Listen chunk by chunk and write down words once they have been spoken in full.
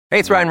Hey,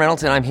 it's Ryan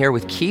Reynolds, and I'm here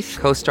with Keith,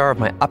 co-star of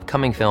my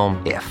upcoming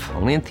film, If,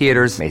 only in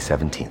theaters May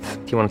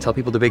 17th. Do you want to tell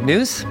people the big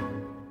news?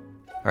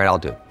 All right, I'll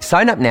do it.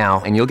 Sign up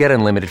now and you'll get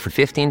unlimited for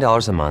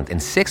 $15 a month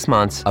and 6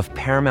 months of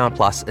Paramount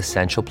Plus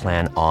Essential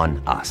Plan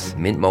on us.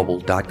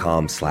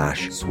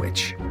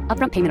 MintMobile.com/switch.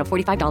 Upfront payment of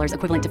 $45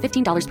 equivalent to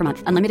 $15 per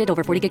month. Unlimited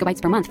over 40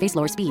 gigabytes per month. Face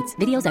lower speeds.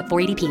 Videos at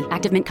 480p.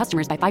 Active Mint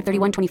customers by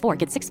 531.24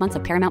 get 6 months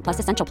of Paramount Plus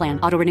Essential Plan.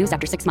 Auto renews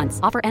after 6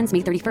 months. Offer ends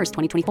May 31st,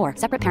 2024.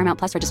 Separate Paramount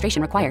Plus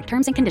registration required.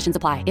 Terms and conditions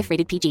apply if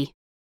rated PG.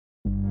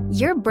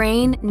 Your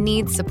brain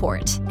needs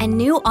support, and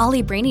new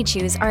Ollie Brainy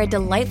Chews are a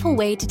delightful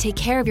way to take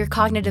care of your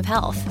cognitive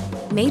health.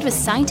 Made with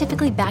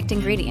scientifically backed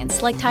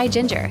ingredients like Thai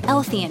ginger,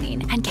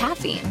 L-theanine, and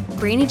caffeine,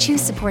 Brainy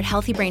Chews support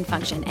healthy brain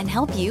function and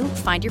help you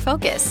find your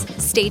focus,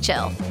 stay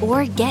chill,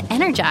 or get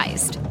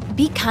energized.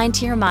 Be kind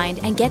to your mind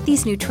and get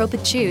these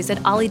nootropic chews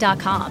at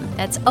ollie.com.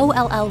 That's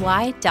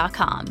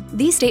OLLY.com.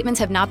 These statements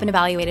have not been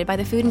evaluated by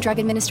the Food and Drug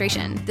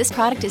Administration. This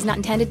product is not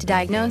intended to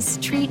diagnose,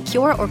 treat,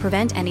 cure, or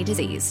prevent any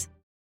disease.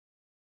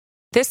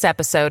 This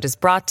episode is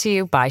brought to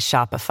you by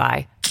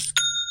Shopify.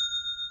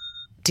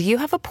 Do you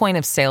have a point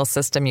of sale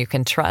system you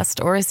can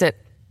trust, or is it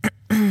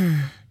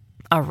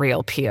a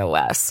real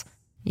POS?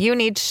 You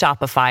need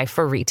Shopify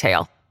for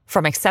retail.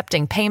 From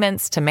accepting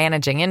payments to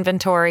managing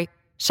inventory,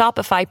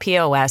 Shopify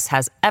POS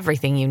has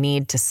everything you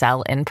need to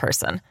sell in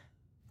person.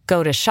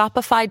 Go to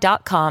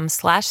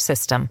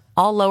shopify.com/system,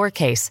 all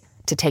lowercase,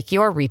 to take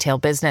your retail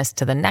business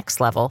to the next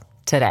level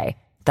today.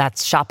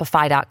 That's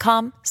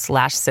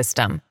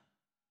shopify.com/system.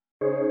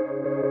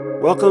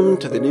 Welcome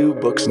to the New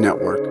Books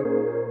Network.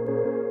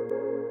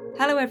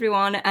 Hello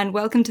everyone, and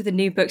welcome to the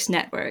New Books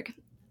Network.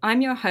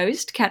 I'm your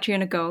host,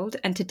 Katriona Gold,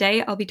 and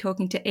today I'll be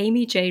talking to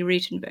Amy J.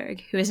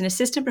 Rutenberg, who is an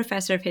assistant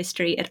professor of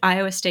history at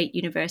Iowa State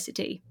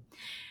University.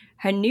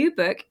 Her new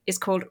book is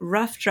called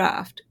Rough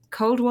Draft: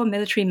 Cold War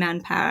Military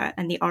Manpower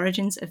and the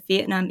Origins of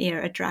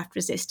Vietnam-Era Draft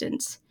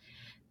Resistance.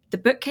 The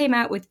book came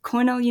out with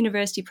Cornell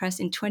University Press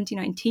in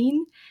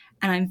 2019,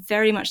 and I'm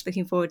very much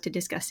looking forward to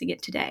discussing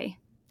it today.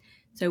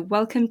 So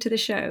welcome to the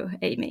show,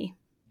 Amy.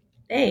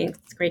 Thanks.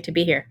 It's great to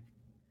be here.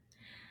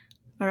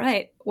 All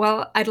right.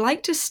 Well, I'd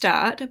like to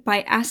start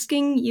by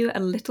asking you a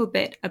little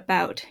bit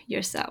about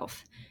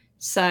yourself.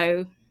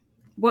 So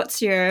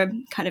what's your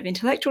kind of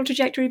intellectual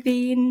trajectory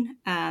been?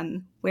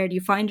 Where do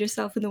you find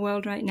yourself in the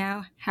world right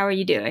now? How are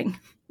you doing?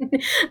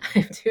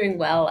 I'm doing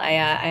well. I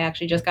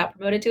actually just got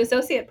promoted to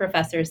associate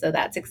professor, so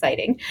that's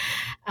exciting.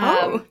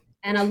 And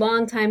a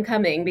long time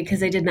coming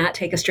because I did not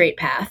take a straight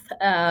path.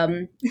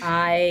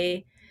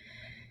 I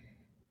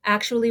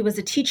actually was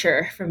a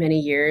teacher for many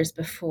years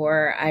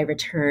before I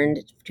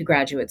returned to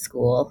graduate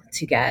school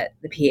to get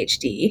the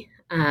PhD.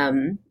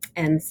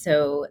 And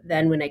so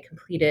then when I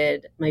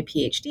completed my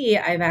PhD,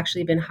 I've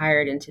actually been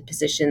hired into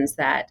positions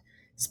that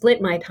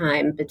split my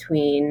time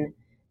between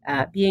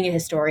being a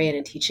historian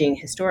and teaching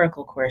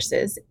historical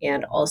courses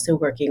and also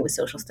working with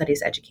social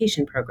studies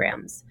education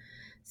programs.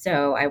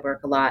 So I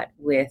work a lot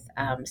with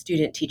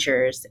student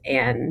teachers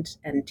and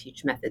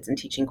teach methods and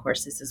teaching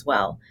courses as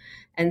well.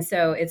 And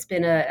so it's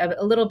been a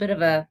little bit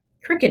of a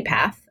crooked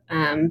path,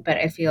 but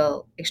I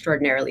feel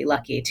extraordinarily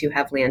lucky to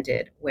have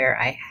landed where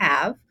I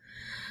have.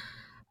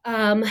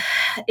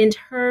 In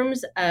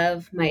terms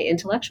of my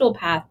intellectual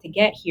path to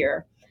get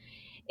here,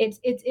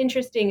 it's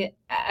interesting,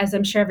 as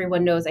I'm sure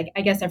everyone knows,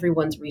 I guess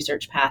everyone's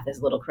research path is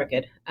a little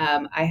crooked.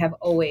 I have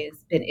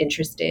always been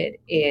interested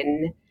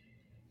in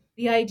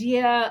the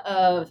idea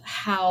of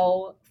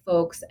how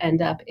folks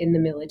end up in the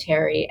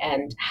military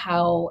and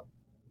how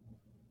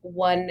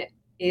one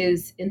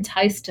is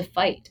enticed to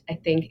fight. I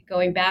think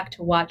going back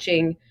to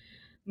watching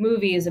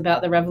movies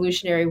about the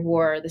Revolutionary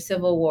War, the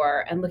Civil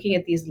War, and looking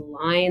at these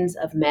lines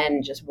of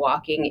men just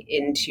walking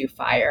into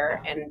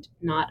fire and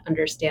not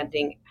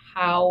understanding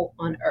how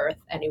on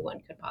earth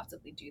anyone could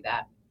possibly do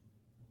that.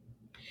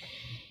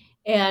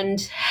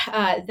 And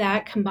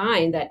that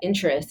combined, that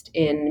interest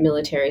in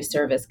military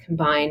service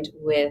combined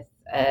with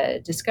a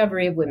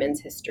discovery of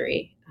women's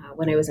history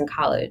when I was in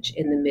college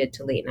in the mid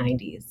to late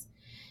 90s.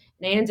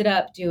 And I ended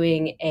up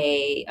doing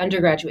a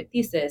undergraduate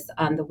thesis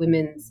on the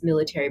women's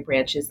military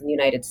branches in the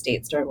United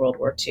States during World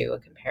War II, a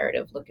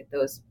comparative look at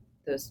those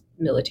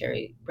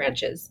military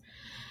branches.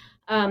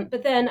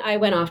 But then I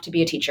went off to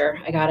be a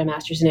teacher. I got a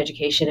master's in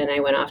education and I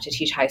went off to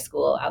teach high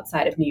school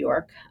outside of New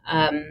York.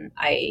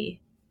 I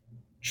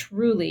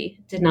truly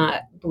did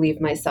not believe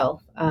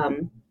myself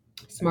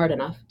smart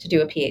enough to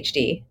do a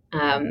PhD.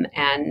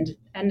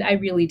 And I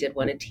really did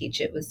want to teach.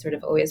 It was sort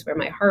of always where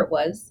my heart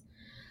was.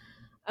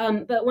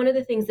 But one of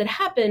the things that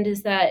happened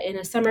is that in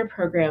a summer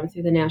program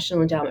through the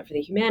National Endowment for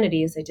the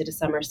Humanities, I did a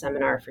summer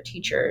seminar for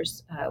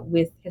teachers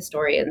with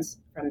historians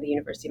from the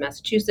University of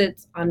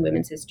Massachusetts on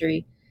women's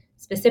history.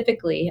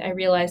 Specifically, I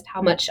realized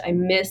how much I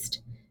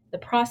missed the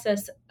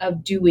process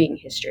of doing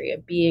history,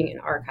 of being in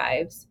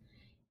archives.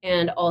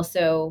 And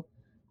also,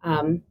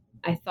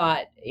 I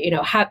thought,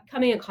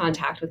 coming in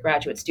contact with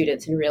graduate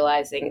students and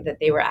realizing that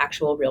they were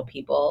actual real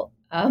people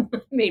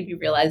made me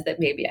realize that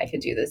maybe I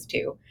could do this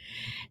too.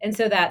 And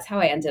so that's how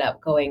I ended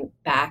up going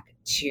back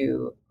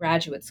to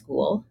graduate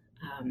school.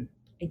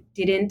 I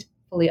didn't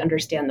fully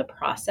understand the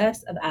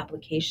process of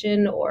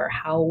application or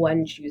how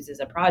one chooses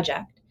a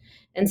project.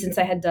 And since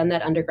I had done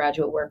that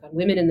undergraduate work on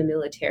women in the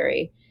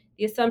military,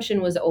 the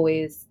assumption was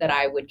always that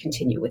I would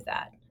continue with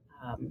that.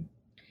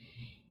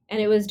 And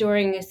it was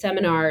during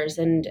seminars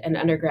and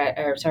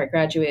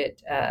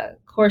graduate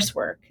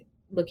coursework,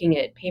 looking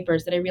at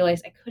papers, that I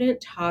realized I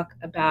couldn't talk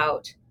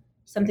about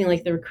something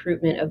like the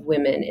recruitment of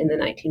women in the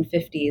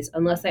 1950s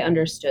unless I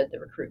understood the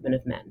recruitment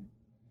of men.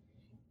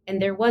 And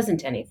there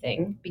wasn't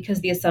anything, because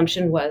the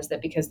assumption was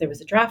that because there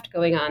was a draft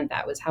going on,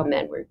 that was how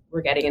men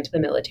were getting into the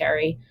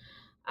military.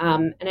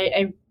 And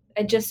I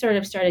just sort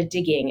of started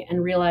digging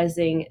and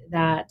realizing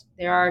that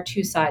there are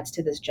two sides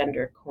to this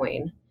gendered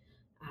coin,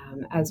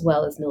 as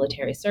well as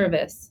military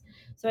service.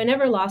 So I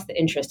never lost the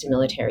interest in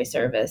military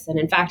service. And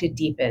in fact, it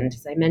deepened.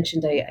 As I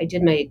mentioned, I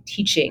did my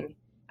teaching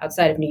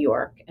outside of New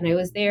York, and I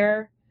was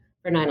there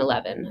for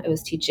 9/11. I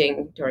was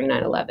teaching during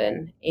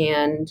 9/11.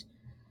 And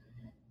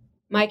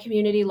my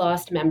community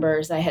lost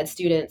members. I had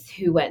students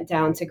who went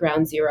down to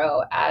ground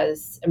zero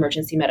as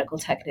emergency medical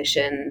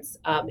technicians.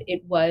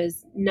 It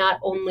was not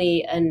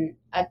only an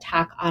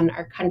attack on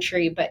our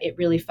country, but it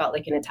really felt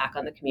like an attack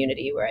on the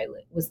community where I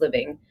was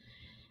living.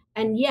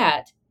 And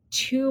yet,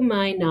 to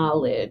my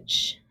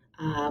knowledge,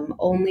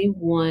 only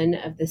one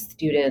of the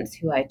students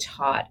who I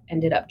taught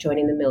ended up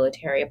joining the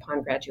military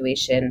upon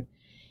graduation.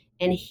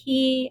 And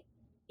he,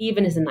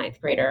 even as a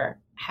ninth grader,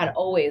 had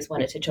always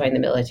wanted to join the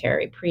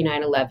military. Pre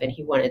 9/11,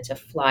 he wanted to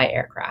fly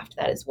aircraft.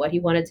 That is what he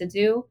wanted to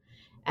do.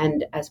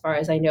 And as far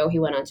as I know, he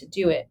went on to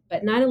do it.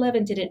 But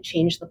 9/11 didn't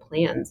change the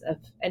plans of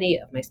any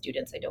of my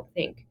students, I don't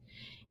think.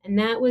 And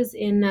that was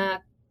in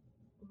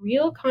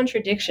real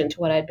contradiction to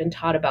what I'd been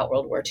taught about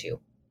World War II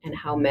and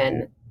how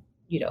men,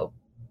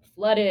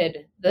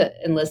 flooded the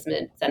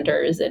enlistment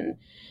centers and,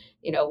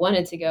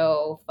 wanted to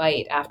go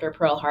fight after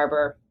Pearl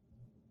Harbor.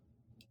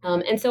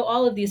 And so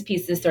all of these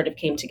pieces sort of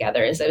came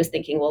together as I was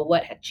thinking, well,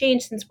 what had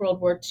changed since World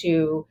War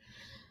II?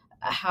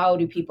 How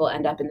do people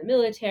end up in the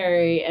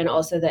military? And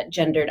also that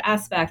gendered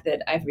aspect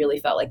that I really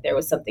felt like there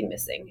was something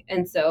missing.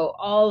 And so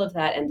all of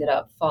that ended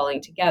up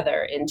falling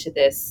together into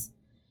this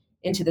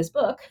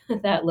book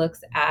that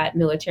looks at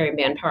military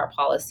manpower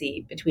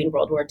policy between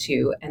World War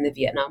II and the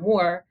Vietnam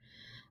War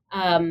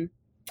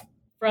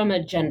from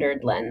a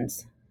gendered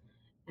lens.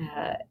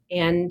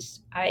 And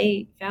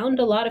I found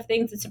a lot of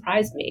things that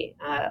surprised me.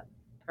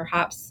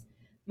 Perhaps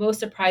most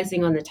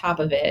surprising on the top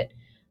of it,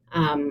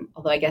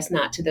 although I guess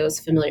not to those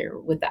familiar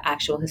with the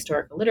actual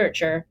historical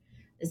literature,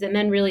 is that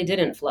men really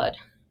didn't flood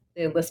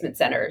the enlistment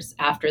centers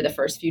after the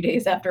first few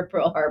days after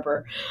Pearl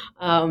Harbor.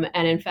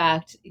 And in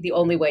fact, the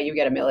only way you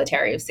get a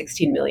military of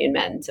 16 million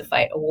men to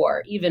fight a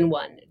war, even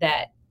one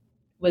that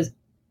was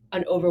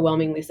an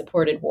overwhelmingly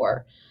supported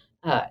war,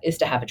 is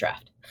to have a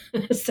draft.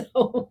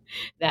 So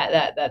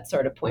that's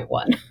sort of point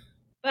one.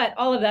 But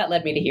all of that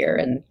led me to here,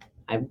 and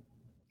I'm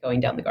going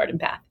down the garden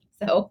path.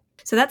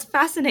 So that's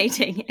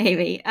fascinating,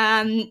 Amy.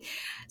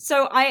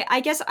 So I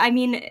guess,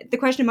 the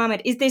question in my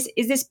mind is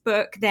this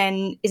book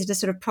then, is it a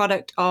sort of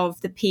product of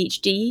the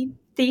PhD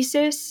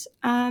thesis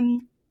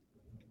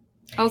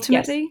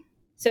ultimately? Yes.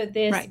 So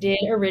this did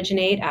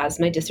originate as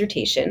my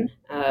dissertation.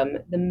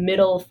 The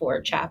middle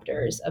 4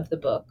 chapters of the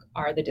book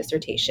are the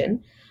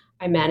dissertation.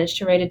 I managed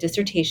to write a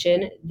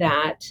dissertation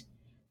that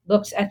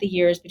looked at the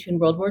years between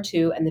World War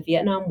II and the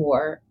Vietnam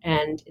War,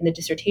 and in the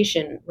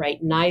dissertation,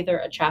 write neither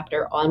a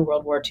chapter on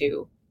World War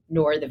II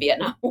nor the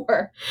Vietnam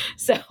War.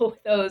 So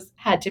those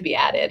had to be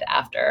added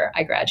after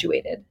I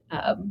graduated.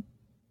 And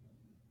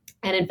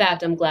in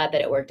fact, I'm glad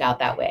that it worked out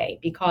that way,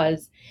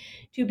 because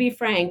to be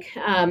frank,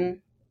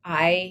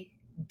 I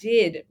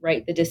did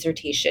write the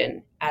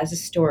dissertation as a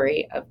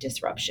story of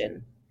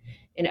disruption.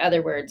 In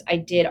other words, I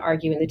did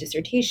argue in the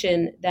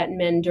dissertation that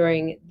men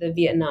during the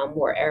Vietnam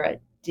War era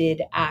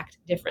did act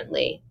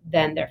differently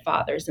than their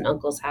fathers and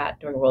uncles had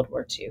during World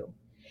War II.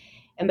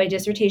 And my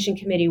dissertation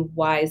committee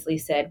wisely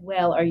said,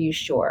 well, are you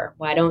sure?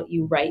 Why don't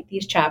you write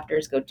these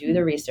chapters, go do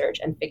the research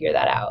and figure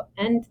that out?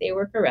 And they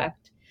were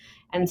correct.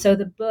 And so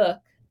the book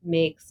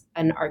makes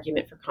an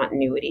argument for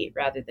continuity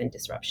rather than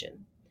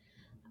disruption.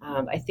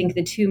 I think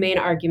the two main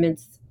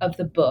arguments of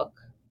the book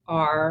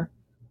are,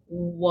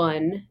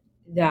 one,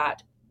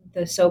 that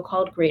the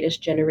so-called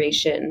greatest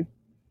generation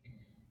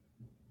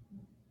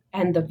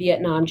and the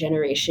Vietnam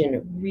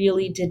generation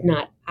really did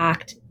not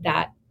act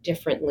that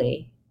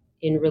differently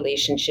in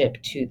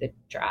relationship to the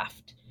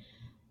draft.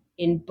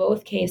 In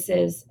both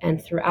cases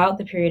and throughout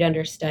the period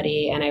under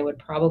study, and I would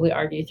probably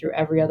argue through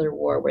every other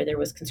war where there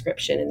was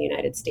conscription in the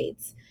United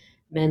States,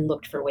 men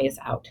looked for ways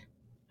out.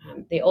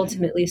 They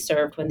ultimately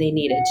served when they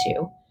needed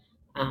to,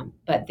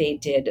 but they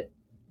did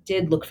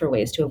look for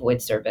ways to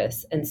avoid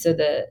service. And so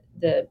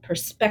the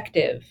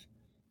perspective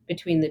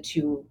between the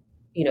two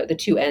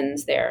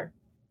ends there,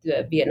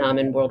 the Vietnam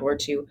and World War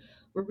II,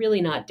 were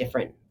really not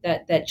different.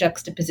 That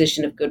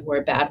juxtaposition of good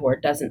war, bad war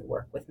doesn't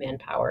work with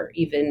manpower,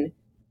 even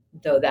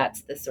though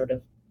that's the sort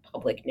of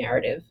public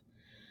narrative.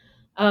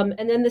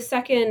 And then the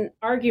second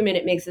argument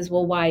it makes is,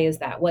 well, why is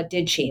that? What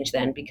did change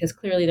then? Because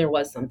clearly there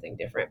was something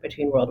different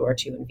between World War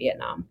II and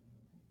Vietnam.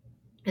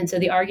 And so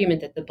the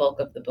argument that the bulk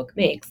of the book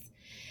makes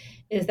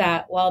is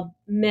that while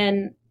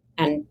men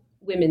and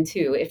women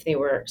too, if they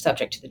were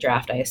subject to the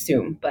draft, I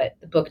assume, but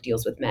the book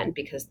deals with men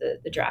because the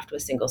draft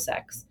was single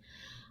sex.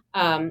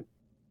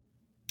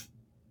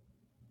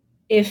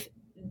 If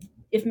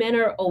men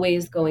are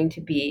always going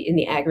to be in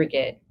the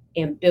aggregate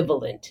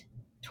ambivalent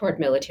toward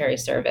military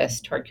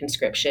service, toward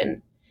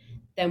conscription,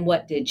 then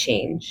what did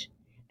change?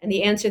 And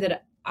the answer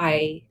that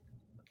I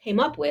came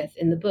up with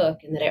in the book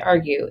and that I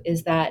argue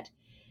is that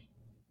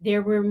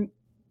there were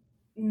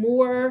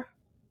more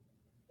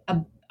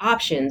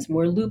options,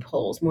 more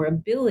loopholes, more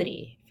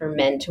ability for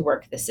men to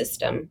work the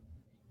system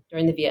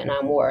during the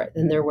Vietnam War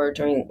than there were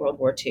during World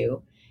War II.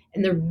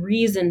 And the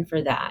reason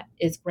for that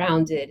is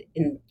grounded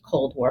in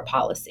Cold War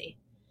policy.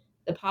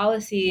 The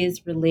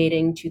policies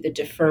relating to the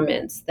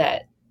deferments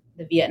that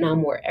the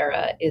Vietnam War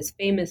era is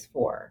famous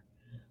for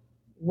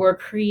were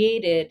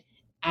created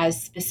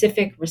as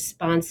specific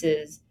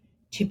responses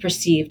to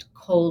perceived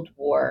Cold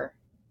War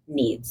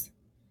needs.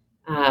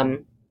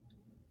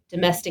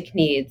 Domestic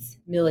needs,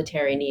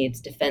 military needs,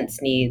 defense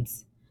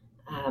needs,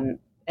 and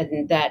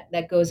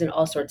that goes in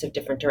all sorts of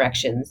different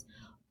directions.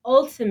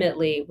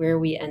 Ultimately, where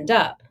we end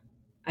up,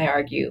 I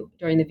argue,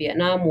 during the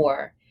Vietnam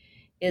War,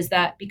 is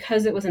that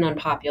because it was an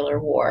unpopular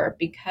war,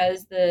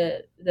 because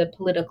the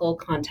political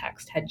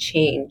context had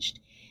changed,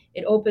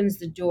 it opens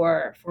the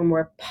door for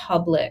more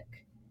public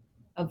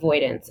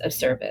avoidance of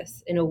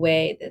service in a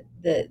way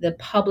that the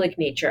public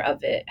nature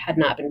of it had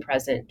not been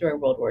present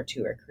during World War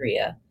II or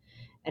Korea.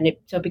 And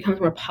so it becomes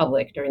more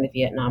public during the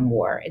Vietnam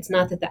War. It's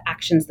not that the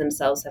actions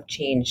themselves have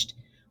changed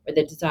or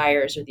the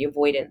desires or the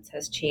avoidance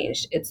has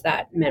changed. It's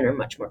that men are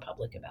much more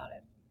public about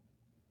it.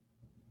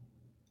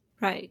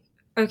 Right.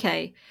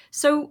 Okay.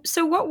 So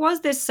what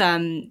was this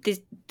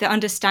the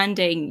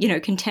understanding,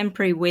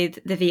 contemporary with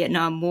the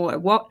Vietnam War?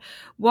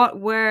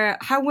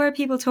 How were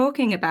people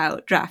talking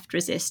about draft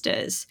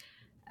resistors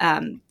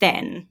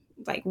then?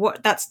 Like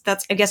that's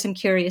I guess I'm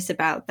curious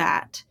about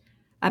that.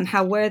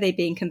 How were they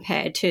being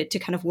compared to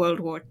kind of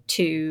World War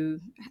II?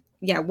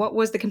 Yeah, what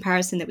was the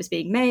comparison that was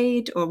being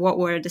made, or what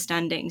were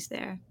understandings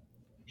there?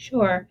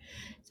 Sure.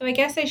 So I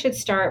guess I should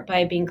start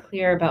by being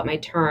clear about my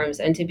terms.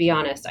 And to be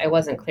honest, I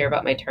wasn't clear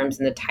about my terms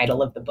in the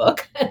title of the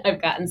book.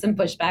 I've gotten some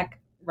pushback,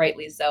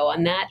 rightly so,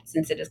 on that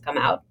since it has come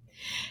out.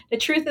 The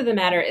truth of the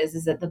matter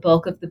is that the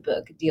bulk of the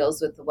book deals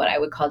with what I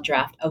would call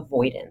draft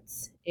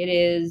avoidance. It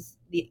is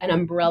an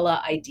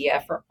umbrella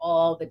idea for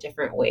all the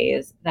different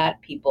ways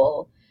that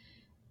people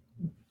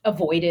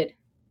avoided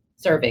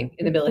serving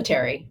in the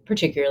military,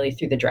 particularly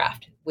through the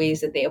draft,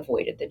 ways that they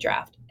avoided the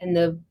draft. And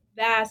the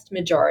vast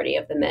majority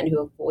of the men who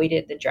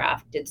avoided the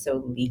draft did so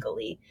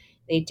legally.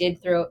 They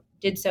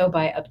did so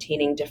by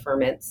obtaining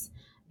deferments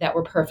that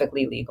were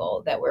perfectly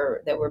legal, that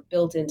were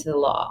built into the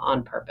law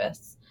on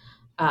purpose.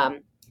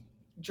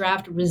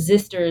 Draft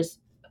resistors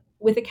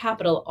with a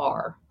capital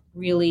R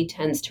really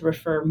tends to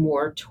refer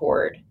more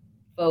toward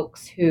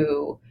folks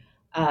who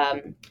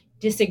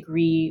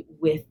disagree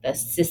with the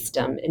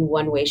system in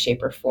one way,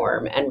 shape, or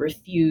form and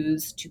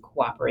refuse to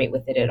cooperate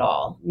with it at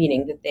all,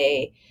 meaning that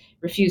they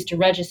refuse to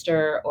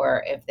register,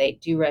 or if they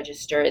do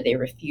register, they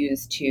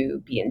refuse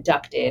to be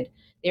inducted.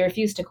 They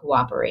refuse to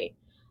cooperate.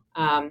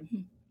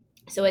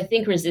 So I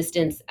think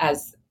resistance,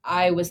 as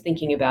I was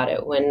thinking about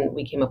it when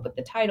we came up with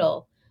the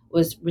title,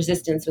 was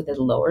resistance with a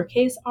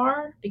lowercase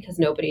r, because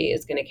nobody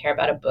is going to care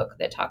about a book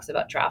that talks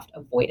about draft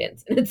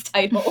avoidance in its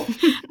title.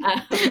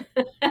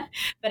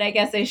 But I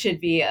guess I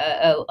should be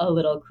a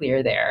little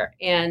clear there.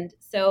 And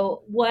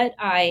so what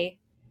I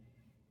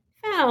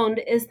found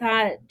is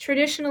that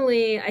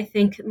traditionally, I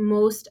think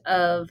most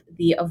of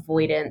the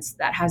avoidance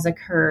that has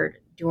occurred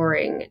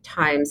during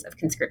times of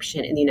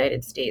conscription in the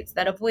United States,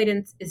 that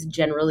avoidance is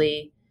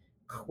generally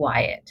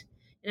quiet.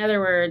 In other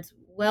words,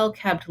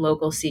 well-kept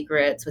local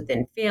secrets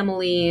within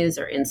families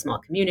or in small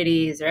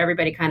communities, or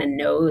everybody kind of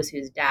knows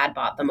whose dad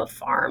bought them a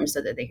farm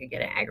so that they could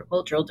get an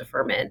agricultural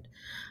deferment,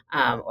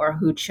 or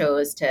who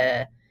chose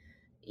to,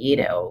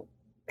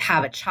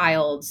 have a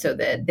child so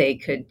that they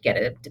could get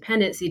a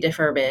dependency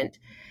deferment.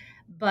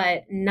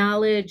 But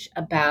knowledge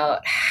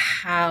about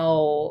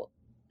how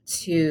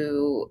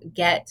to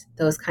get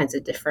those kinds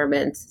of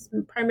deferments,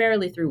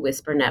 primarily through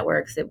whisper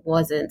networks, it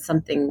wasn't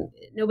something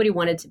nobody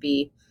wanted to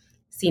be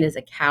seen as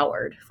a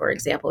coward, for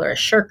example, or a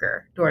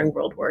shirker during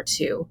World War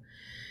II.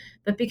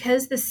 But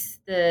because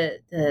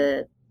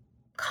the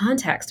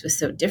context was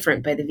so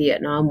different by the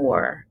Vietnam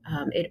War,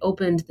 it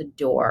opened the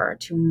door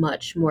to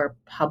much more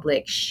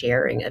public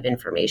sharing of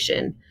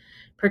information,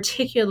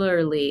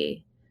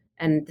 particularly,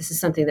 and this is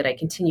something that I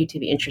continue to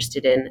be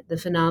interested in, the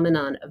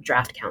phenomenon of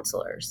draft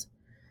counselors.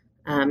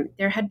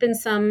 There had been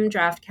some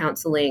draft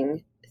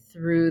counseling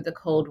through the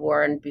Cold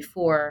War and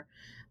before,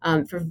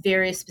 for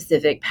very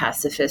specific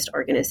pacifist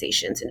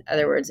organizations. In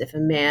other words, if a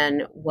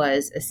man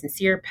was a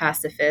sincere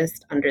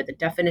pacifist under the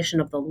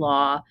definition of the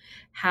law,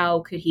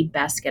 how could he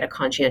best get a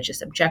conscientious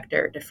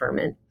objector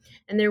deferment?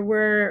 And there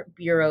were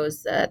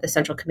bureaus, the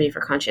Central Committee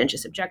for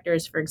Conscientious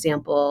Objectors, for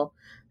example,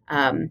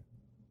 and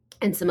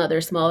some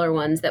other smaller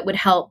ones that would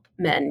help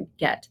men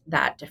get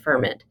that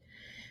deferment.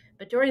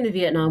 But during the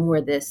Vietnam War,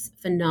 this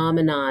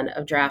phenomenon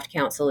of draft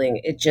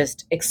counseling, it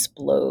just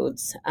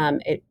explodes.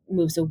 It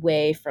moves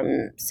away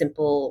from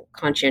simple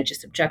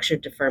conscientious objection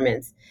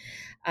deferments.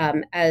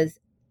 As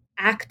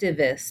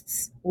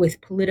activists with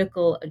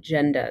political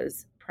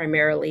agendas,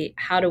 primarily,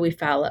 how do we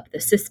foul up the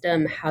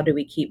system? How do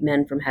we keep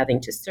men from having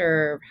to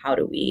serve? How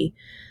do we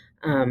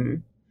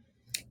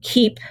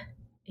keep,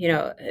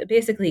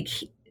 basically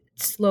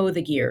slow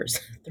the gears,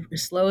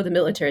 slow the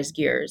military's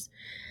gears?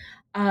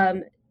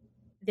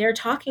 They're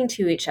talking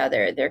to each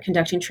other. They're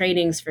conducting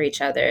trainings for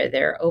each other.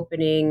 They're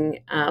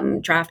opening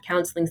draft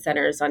counseling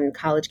centers on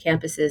college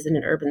campuses and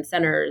in urban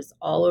centers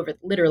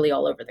literally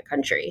all over the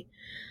country,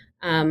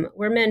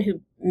 where men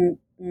who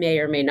may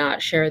or may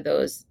not share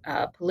those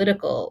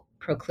political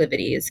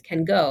proclivities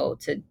can go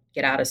to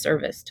get out of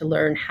service, to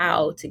learn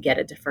how to get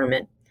a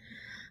deferment.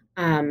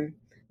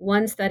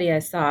 One study I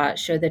saw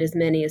showed that as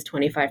many as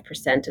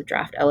 25% of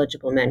draft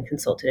eligible men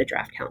consulted a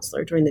draft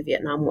counselor during the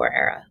Vietnam War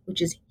era,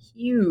 which is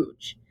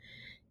huge.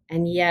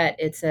 And yet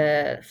it's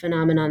a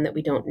phenomenon that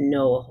we don't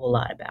know a whole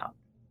lot about.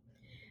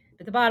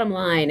 But the bottom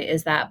line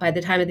is that by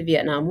the time of the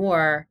Vietnam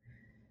War,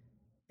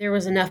 there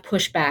was enough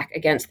pushback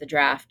against the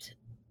draft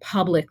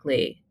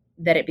publicly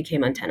that it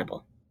became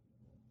untenable.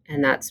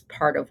 And that's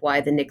part of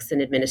why the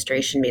Nixon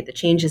administration made the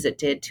changes it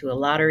did to a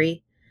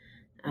lottery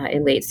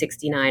in late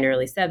 69,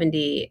 early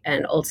 70,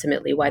 and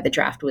ultimately why the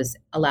draft was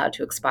allowed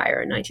to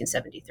expire in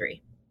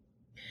 1973.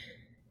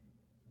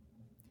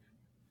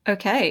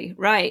 Okay,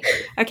 right.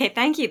 Okay,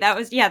 thank you. That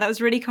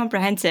was really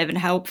comprehensive and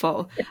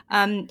helpful.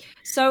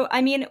 So,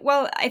 I mean,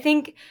 well, I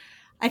think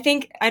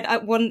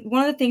one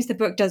of the things the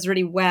book does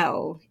really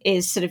well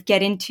is sort of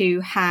get into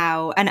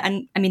how,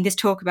 and I mean, this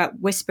talk about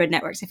whispered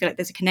networks, I feel like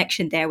there's a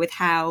connection there with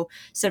how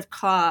sort of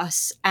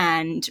class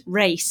and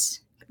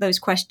race, those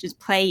questions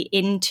play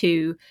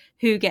into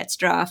who gets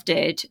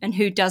drafted and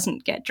who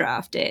doesn't get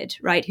drafted,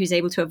 right? Who's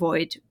able to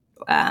avoid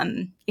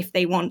if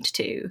they want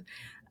to.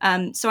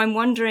 So I'm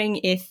wondering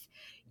if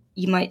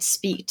you might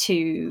speak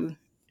to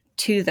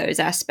those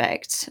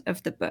aspects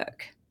of the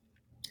book.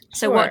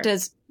 So Sure. what do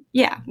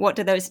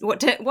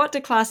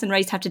class and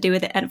race have to do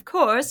with it? And of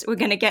course, we're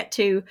going to get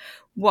to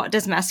what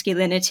does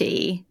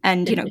masculinity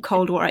and,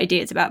 Cold War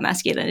ideas about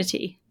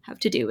masculinity have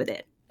to do with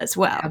it as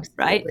well, Absolutely.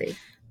 right?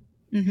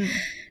 Mm-hmm.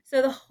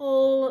 So the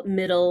whole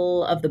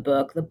middle of the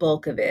book, the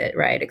bulk of it,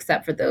 right,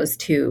 except for those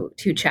two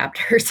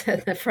chapters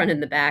at the front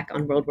and the back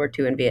on World War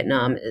II and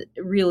Vietnam, it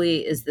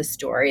really is the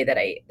story that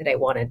I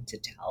wanted to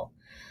tell.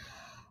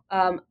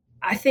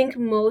 I think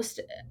most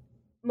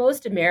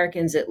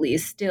Americans, at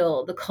least,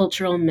 still the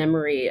cultural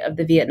memory of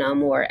the Vietnam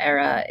War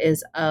era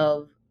is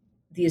of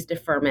these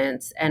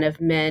deferments and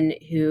of men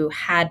who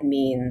had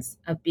means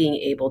of being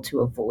able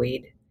to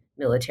avoid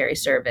military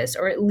service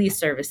or at least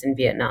service in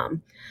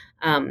Vietnam.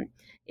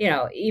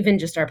 Even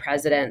just our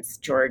presidents,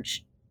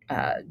 George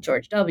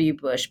W.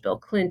 Bush, Bill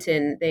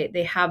Clinton,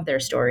 they have their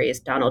stories.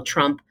 Donald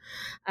Trump,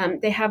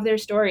 they have their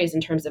stories in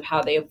terms of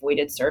how they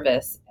avoided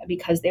service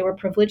because they were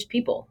privileged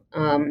people.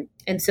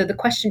 And so the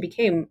question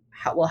became,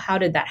 how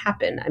did that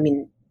happen? I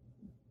mean,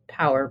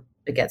 power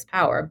begets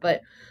power,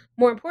 but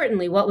more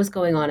importantly, what was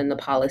going on in the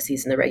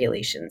policies and the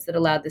regulations that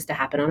allowed this to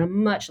happen on a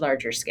much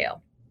larger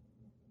scale?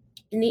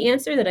 And the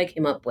answer that I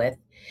came up with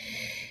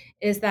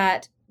is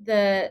that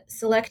the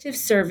selective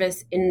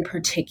service in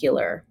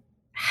particular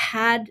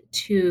had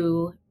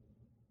to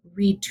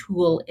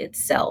retool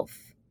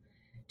itself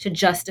to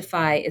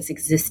justify its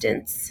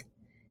existence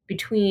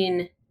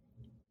between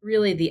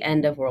really the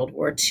end of World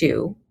War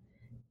II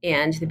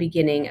and the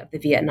beginning of the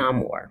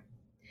Vietnam War.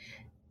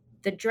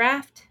 The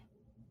draft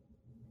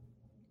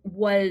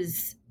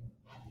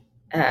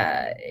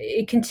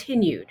it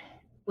continued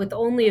with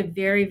only a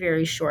very,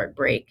 very short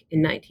break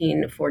in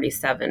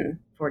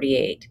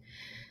 1947-48.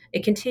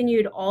 It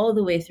continued all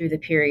the way through the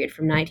period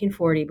from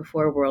 1940,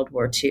 before World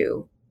War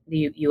II,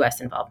 the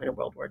U.S. involvement in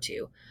World War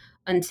II,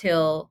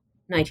 until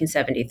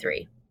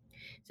 1973.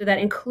 So that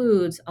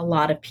includes a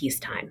lot of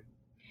peacetime.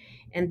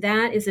 And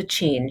that is a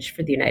change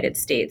for the United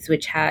States,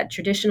 which had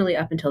traditionally,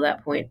 up until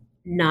that point,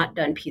 not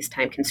done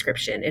peacetime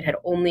conscription. It had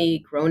only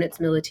grown its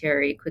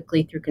military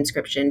quickly through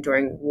conscription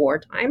during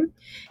wartime,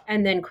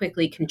 and then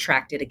quickly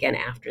contracted again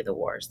after the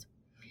wars.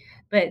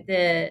 But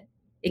the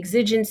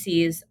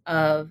exigencies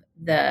of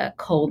the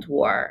Cold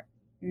War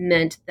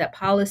meant that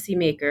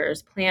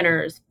policymakers,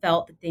 planners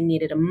felt that they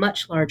needed a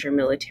much larger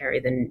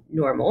military than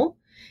normal,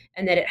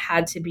 and that it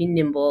had to be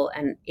nimble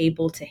and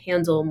able to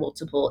handle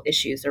multiple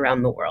issues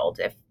around the world.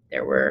 If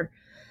there were,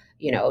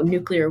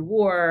 nuclear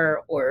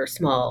war or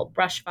small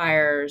brush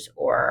fires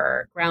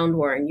or ground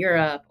war in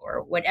Europe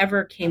or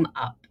whatever came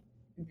up,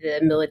 the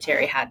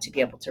military had to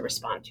be able to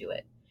respond to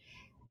it.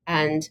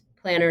 And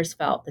planners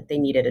felt that they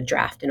needed a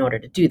draft in order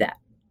to do that.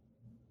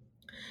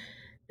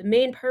 The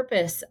main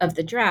purpose of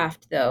the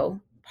draft,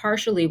 though,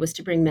 partially was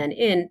to bring men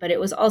in, but it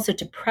was also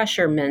to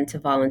pressure men to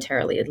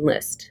voluntarily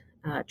enlist.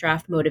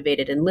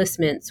 Draft-motivated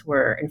enlistments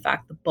were, in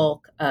fact, the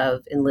bulk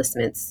of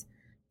enlistments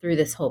through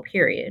this whole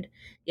period.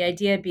 The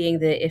idea being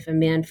that if a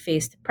man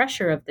faced the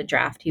pressure of the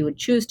draft, he would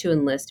choose to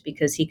enlist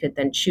because he could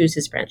then choose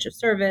his branch of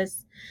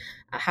service,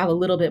 have a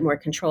little bit more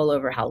control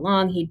over how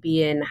long he'd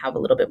be in, have a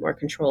little bit more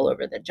control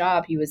over the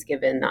job he was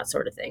given, that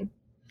sort of thing.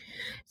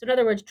 So in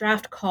other words,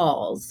 draft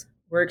calls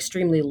were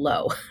extremely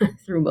low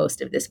through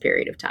most of this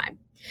period of time.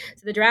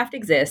 So the draft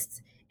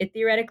exists. It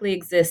theoretically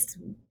exists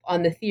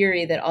on the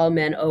theory that all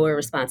men owe a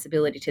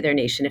responsibility to their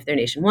nation if their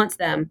nation wants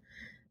them.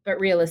 But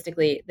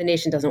realistically, the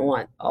nation doesn't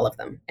want all of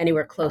them,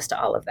 anywhere close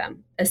to all of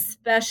them,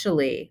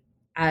 especially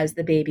as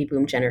the baby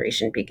boom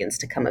generation begins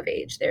to come of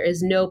age. There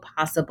is no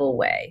possible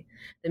way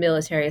the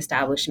military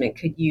establishment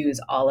could use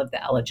all of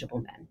the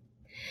eligible men.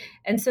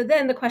 And so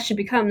then the question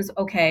becomes,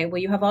 okay,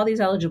 well, you have all these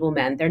eligible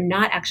men. They're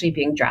not actually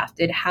being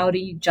drafted. How do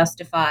you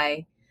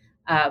justify,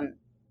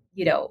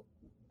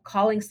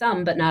 calling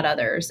some but not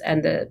others,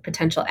 and the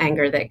potential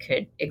anger that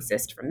could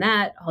exist from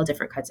that, all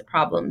different kinds of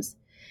problems?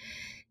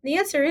 The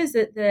answer is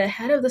that the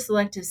head of the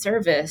Selective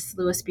Service,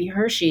 Lewis B.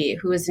 Hershey,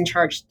 who was in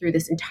charge through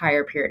this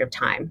entire period of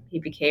time, he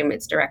became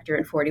its director in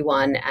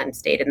 1941 and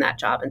stayed in that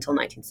job until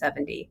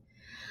 1970.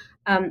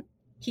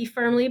 He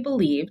firmly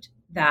believed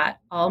that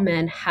all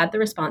men had the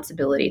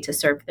responsibility to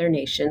serve their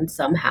nation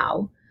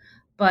somehow,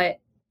 but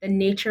the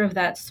nature of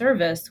that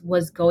service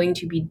was going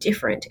to be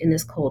different in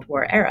this Cold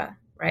War era,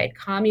 right?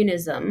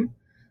 Communism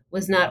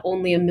was not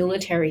only a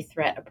military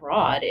threat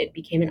abroad, it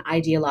became an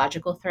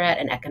ideological threat,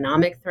 an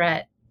economic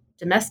threat,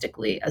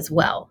 domestically as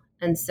well.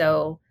 And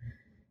so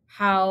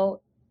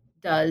how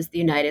does the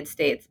United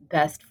States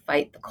best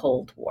fight the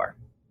Cold War?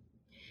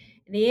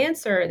 And the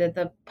answer that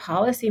the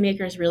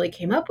policymakers really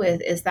came up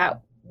with is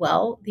that,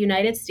 well, the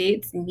United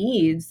States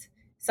needs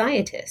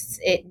scientists,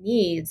 it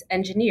needs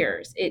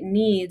engineers, it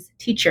needs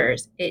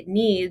teachers, it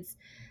needs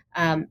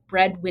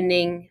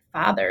breadwinning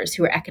fathers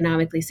who are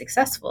economically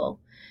successful,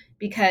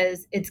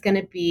 because it's going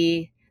to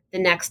be the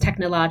next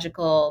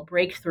technological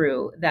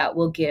breakthrough that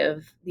will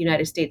give the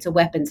United States a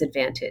weapons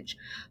advantage.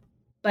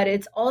 But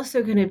it's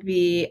also going to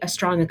be a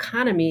strong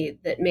economy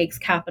that makes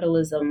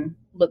capitalism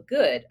look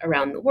good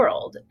around the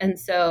world. And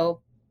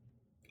so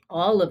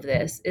all of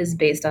this is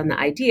based on the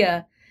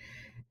idea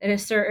that a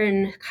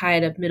certain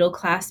kind of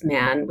middle-class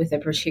man with a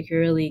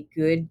particularly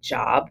good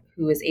job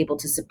who is able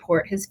to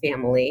support his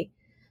family,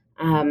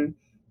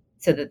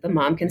 so that the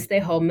mom can stay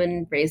home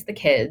and raise the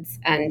kids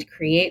and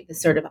create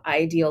this sort of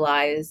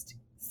idealized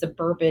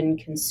suburban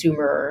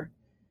consumer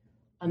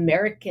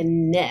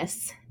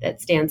Americanness that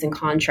stands in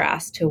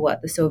contrast to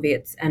what the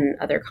Soviets and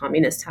other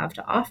communists have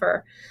to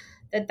offer,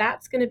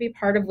 that's going to be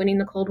part of winning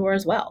the Cold War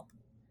as well.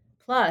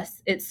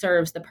 Plus, it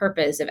serves the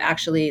purpose of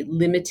actually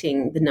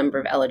limiting the number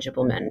of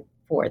eligible men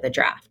for the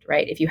draft,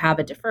 right? If you have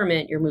a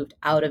deferment, you're moved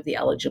out of the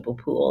eligible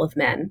pool of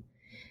men.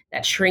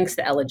 That shrinks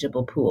the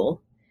eligible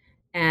pool,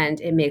 and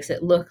it makes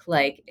it look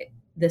like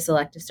the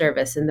Selective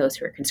Service and those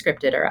who are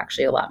conscripted are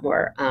actually a lot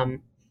more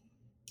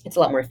it's a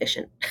lot more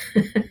efficient.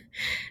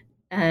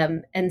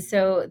 And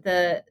so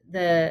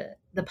the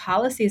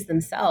policies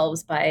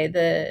themselves, by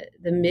the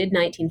mid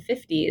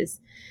 1950s,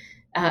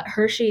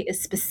 Hershey is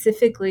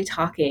specifically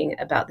talking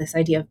about this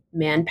idea of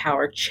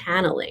manpower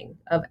channeling,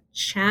 of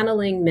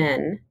channeling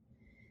men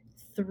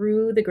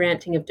through the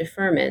granting of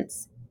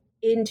deferments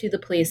into the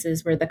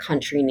places where the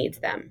country needs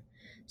them.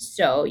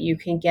 So you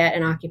can get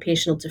an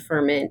occupational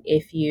deferment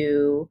if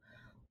you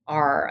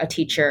are a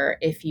teacher,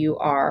 if you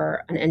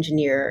are an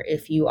engineer,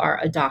 if you are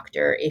a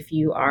doctor, if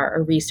you are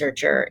a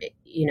researcher,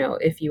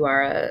 if you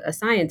are a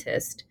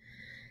scientist.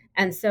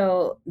 And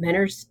so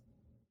there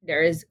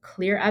is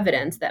clear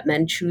evidence that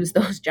men choose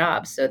those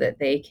jobs so that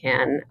they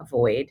can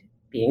avoid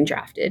being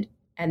drafted.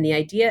 And the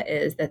idea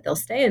is that they'll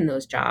stay in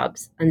those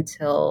jobs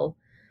until,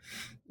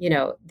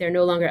 they're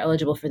no longer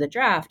eligible for the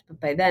draft, but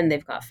by then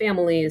they've got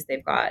families,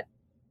 they've got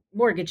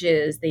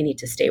mortgages, they need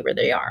to stay where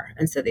they are.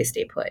 And so they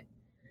stay put.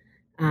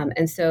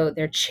 And so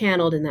they're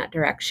channeled in that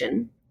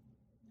direction.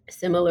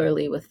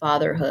 Similarly with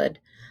fatherhood.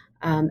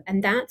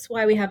 And that's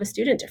why we have a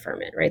student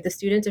deferment, right? The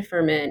student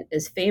deferment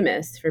is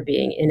famous for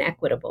being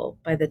inequitable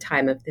by the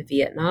time of the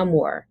Vietnam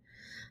War.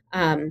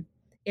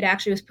 It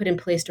actually was put in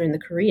place during the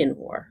Korean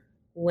War,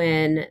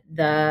 when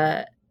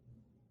the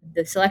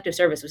Selective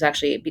Service was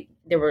actually,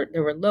 there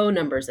were low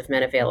numbers of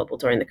men available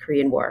during the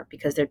Korean War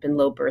because there'd been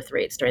low birth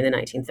rates during the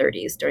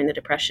 1930s, during the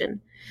Depression.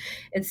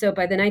 And so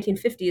by the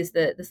 1950s,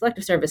 the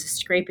Selective Service is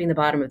scraping the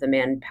bottom of the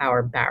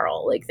manpower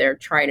barrel. Like, they're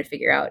trying to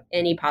figure out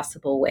any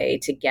possible way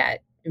to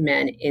get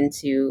men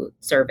into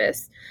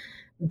service.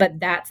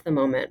 But that's the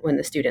moment when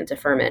the student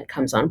deferment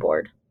comes on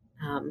board.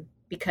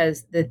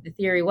 Because the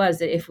theory was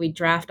that if we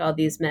draft all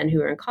these men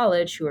who are in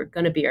college, who are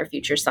going to be our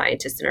future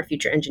scientists and our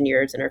future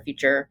engineers and our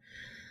future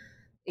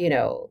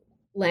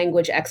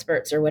language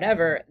experts or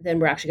whatever, then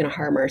we're actually going to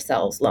harm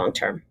ourselves long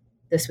term.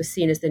 This was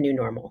seen as the new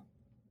normal.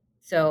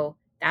 So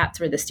that's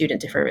where the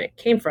student deferment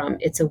came from.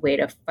 It's a way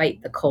to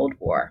fight the Cold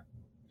War.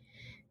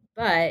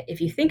 But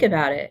if you think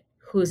about it,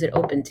 who's it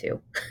open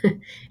to?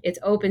 It's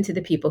open to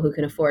the people who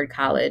can afford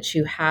college,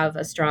 who have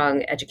a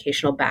strong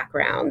educational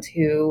background,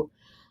 who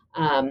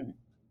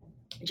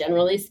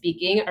generally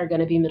speaking, are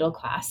going to be middle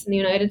class in the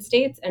United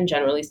States, and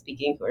generally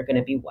speaking, who are going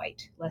to be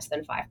white. Less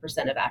than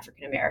 5% of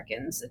African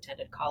Americans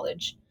attended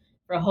college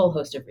for a whole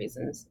host of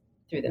reasons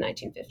through the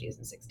 1950s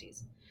and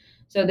 60s.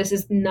 So this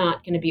is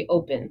not going to be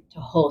open to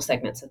whole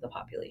segments of the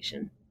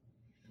population.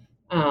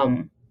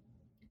 And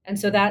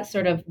so that's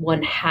sort of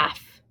one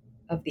half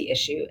of the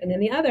issue. And then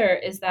the other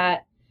is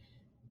that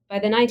by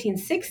the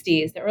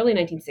 1960s, the early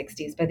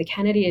 1960s, by the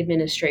Kennedy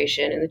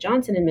administration and the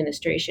Johnson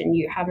administration,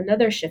 you have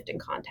another shift in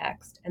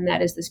context, and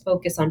that is this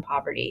focus on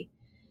poverty.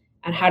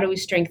 And how do we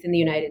strengthen the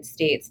United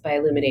States by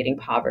eliminating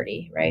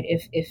poverty, right?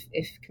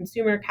 If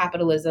consumer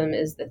capitalism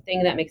is the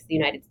thing that makes the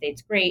United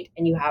States great,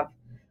 and you have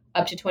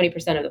up to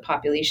 20% of the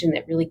population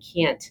that really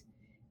can't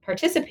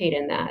participate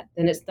in that,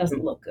 then it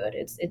doesn't look good.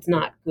 It's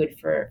not good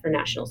for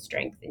national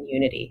strength and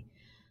unity.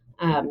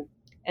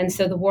 And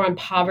so the war on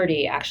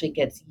poverty actually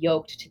gets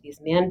yoked to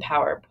these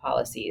manpower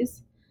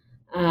policies.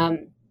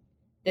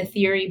 The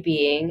theory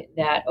being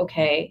that,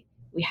 okay,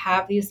 we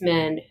have these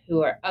men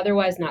who are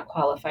otherwise not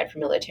qualified for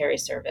military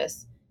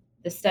service.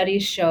 The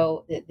studies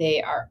show that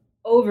they are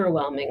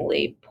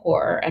overwhelmingly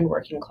poor and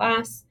working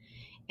class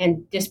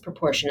and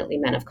disproportionately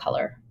men of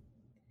color.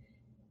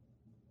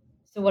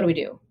 So what do we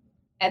do?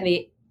 And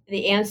the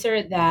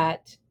answer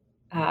that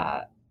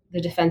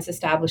the defense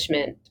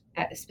establishment,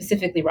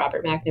 specifically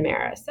Robert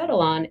McNamara, settle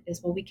on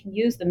is, well, we can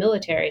use the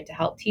military to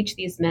help teach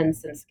these men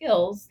some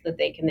skills that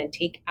they can then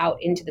take out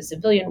into the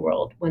civilian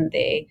world when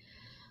they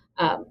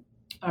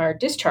are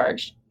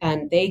discharged,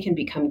 and they can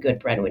become good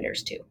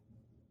breadwinners too.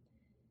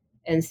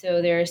 And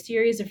so there are a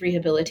series of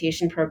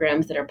rehabilitation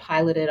programs that are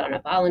piloted on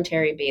a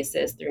voluntary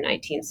basis through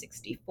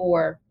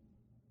 1964,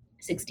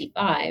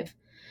 65.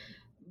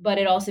 But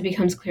it also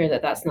becomes clear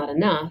that that's not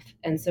enough.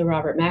 And so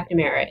Robert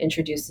McNamara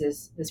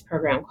introduces this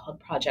program called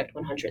Project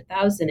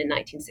 100,000 in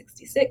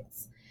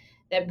 1966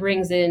 that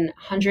brings in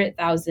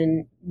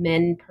 100,000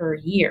 men per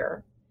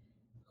year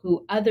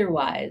who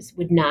otherwise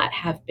would not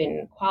have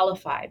been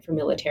qualified for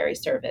military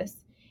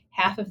service.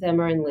 Half of them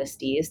are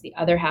enlistees, the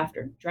other half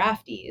are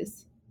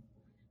draftees.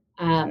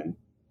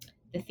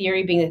 The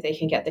theory being that they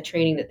can get the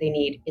training that they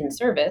need in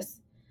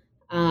service.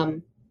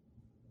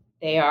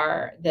 They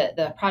are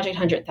the Project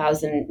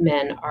 100,000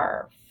 men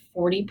are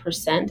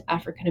 40%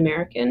 African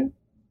American,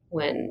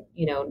 when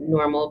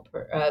normal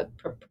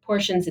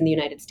proportions in the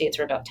United States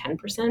are about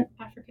 10%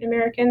 African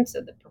American.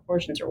 So the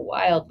proportions are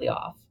wildly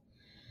off.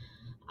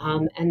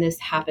 And this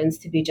happens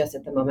to be just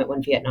at the moment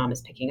when Vietnam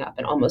is picking up,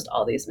 and almost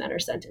all these men are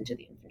sent into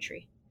the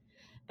infantry.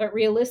 But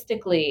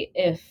realistically,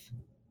 if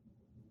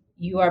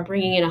you are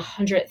bringing in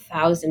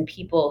 100,000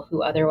 people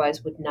who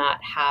otherwise would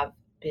not have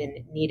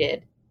been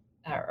needed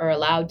or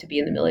allowed to be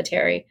in the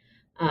military,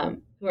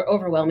 who are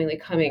overwhelmingly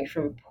coming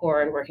from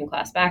poor and working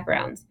class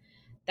backgrounds,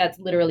 that's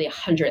literally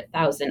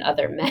 100,000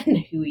 other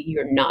men who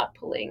you're not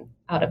pulling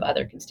out of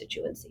other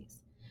constituencies.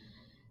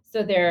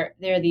 So there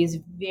are these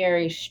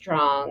very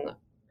strong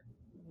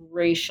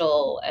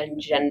racial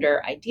and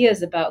gender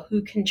ideas about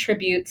who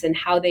contributes and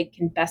how they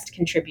can best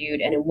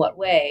contribute and in what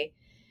way.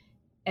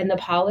 And the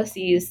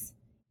policies,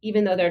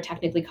 even though they're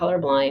technically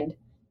colorblind,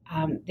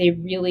 they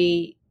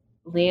really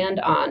land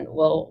on,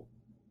 well,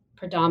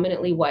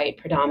 predominantly white,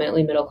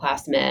 predominantly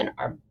middle-class men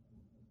are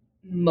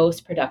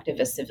most productive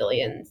as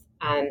civilians,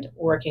 and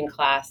working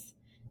class,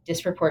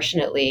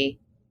 disproportionately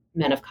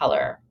men of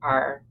color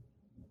are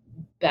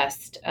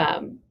best,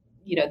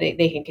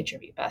 they can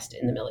contribute best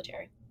in the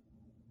military.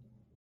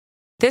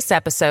 This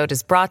episode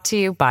is brought to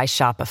you by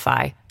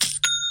Shopify.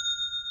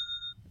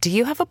 Do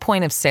you have a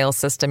point of sale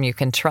system you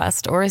can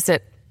trust, or is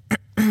it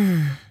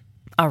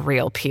a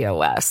real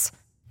POS?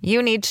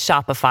 You need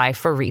Shopify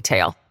for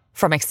retail.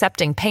 From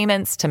accepting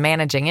payments to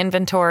managing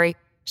inventory,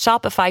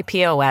 Shopify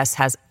POS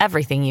has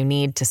everything you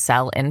need to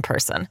sell in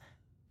person.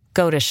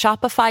 Go to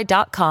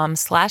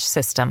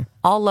shopify.com/system,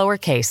 all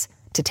lowercase,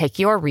 to take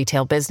your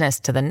retail business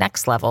to the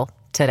next level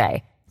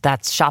today.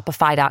 That's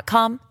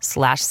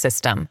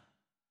shopify.com/system.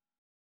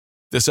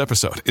 This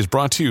episode is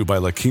brought to you by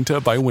La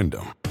Quinta by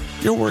Wyndham.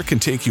 Your work can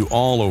take you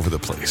all over the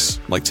place,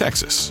 like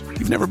Texas.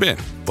 You've never been,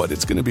 but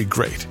it's going to be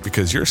great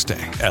because you're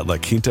staying at La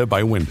Quinta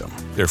by Wyndham.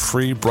 Their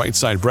free Bright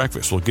Side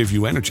breakfast will give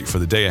you energy for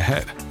the day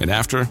ahead. And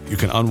after, you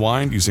can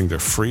unwind using their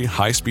free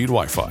high-speed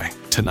Wi-Fi.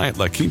 Tonight,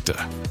 La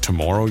Quinta.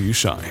 Tomorrow, you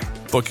shine.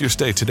 Book your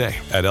stay today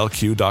at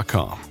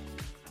lq.com.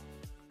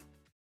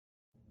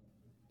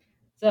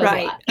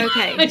 Right.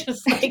 Okay. That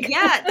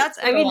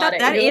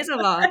is a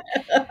lot.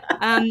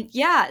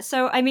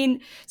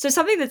 So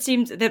something that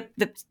seems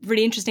that's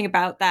really interesting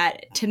about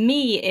that to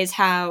me is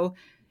how,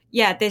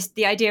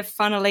 the idea of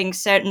funneling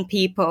certain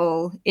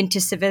people into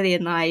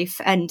civilian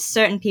life and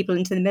certain people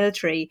into the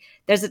military.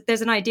 There's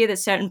an idea that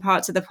certain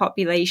parts of the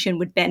population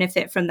would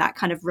benefit from that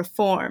kind of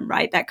reform,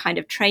 right? That kind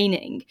of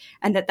training,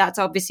 and that's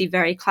obviously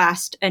very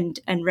classed and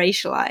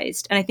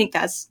racialized. And I think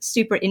that's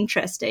super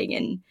interesting.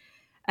 And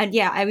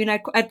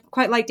I'd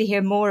quite like to hear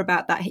more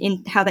about that,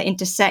 in how that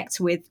intersects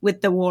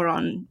with the war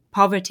on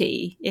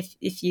poverty, if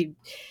you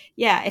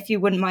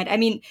wouldn't mind. I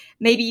mean,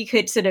 maybe you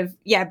could sort of,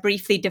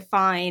 briefly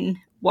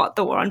define what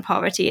the war on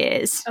poverty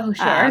is. Oh,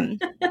 sure. And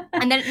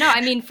then, no,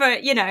 I mean,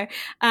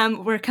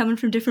 we're coming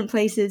from different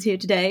places here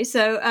today.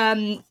 So,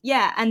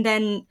 and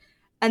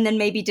then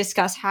maybe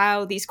discuss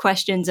how these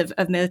questions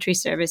of military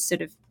service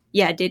sort of,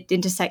 did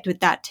intersect with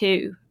that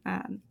too.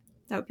 That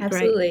would be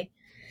Absolutely. great.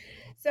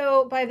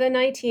 So by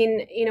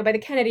the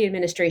Kennedy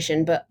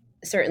administration, but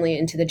certainly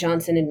into the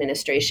Johnson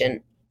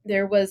administration,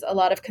 there was a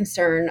lot of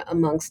concern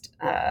amongst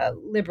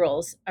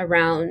liberals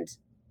around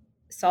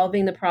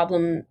solving the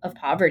problem of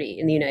poverty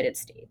in the United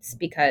States,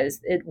 because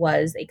it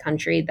was a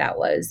country that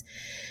was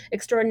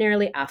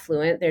extraordinarily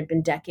affluent. There had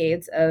been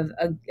decades of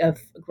a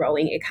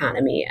growing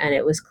economy, and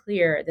it was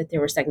clear that there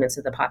were segments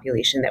of the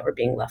population that were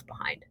being left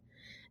behind.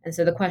 And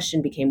so the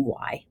question became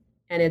why?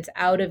 And it's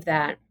out of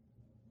that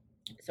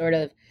sort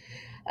of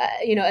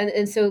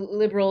and so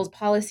liberals,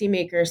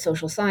 policymakers,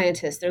 social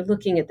scientists, they're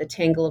looking at the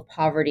tangle of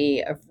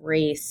poverty, of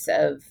race,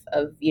 of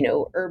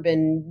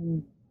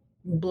urban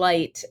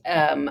blight,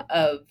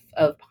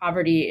 of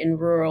poverty in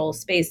rural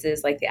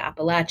spaces like the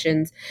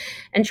Appalachians,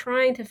 and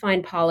trying to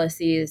find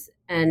policies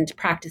and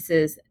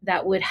practices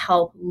that would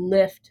help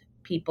lift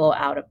people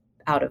out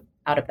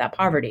of that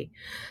poverty.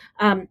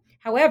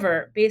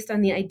 However, based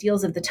on the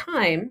ideals of the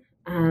time,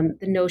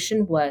 the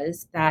notion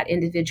was that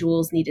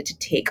individuals needed to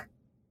take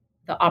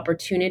the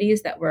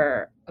opportunities that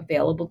were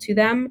available to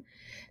them,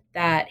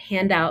 that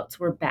handouts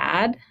were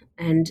bad,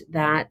 and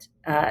that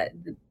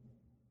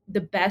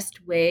the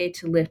best way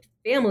to lift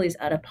families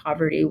out of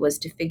poverty was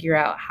to figure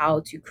out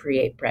how to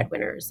create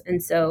breadwinners.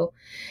 And so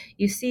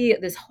you see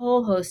this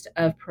whole host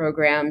of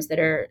programs that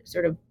are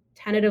sort of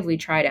tentatively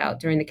tried out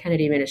during the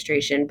Kennedy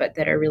administration, but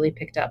that are really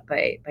picked up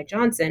by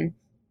Johnson,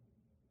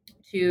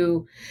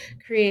 to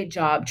create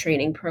job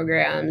training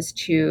programs,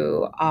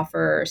 to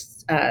offer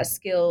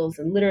skills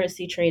and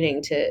literacy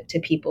training to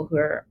people who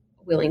are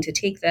willing to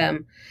take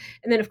them.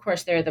 And then, of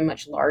course, there are the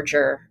much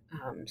larger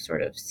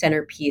sort of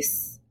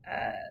centerpiece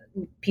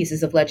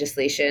pieces of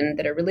legislation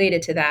that are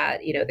related to that,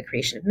 the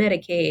creation of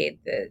Medicaid,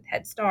 the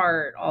Head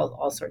Start,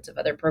 all sorts of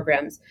other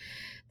programs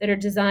that are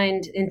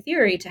designed in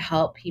theory to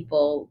help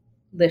people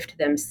lift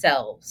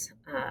themselves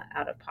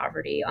out of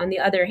poverty. On the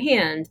other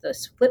hand, the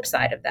flip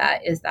side of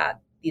that is that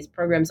these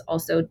programs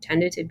also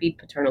tended to be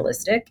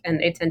paternalistic, and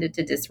they tended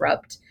to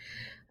disrupt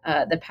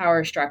the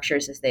power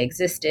structures as they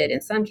existed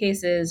in some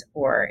cases,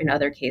 or in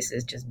other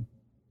cases just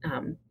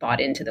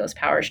bought into those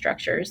power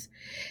structures.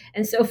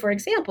 And so, for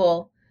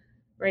example,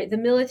 right, the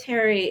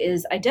military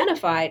is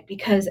identified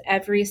because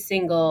every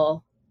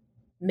single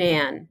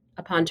man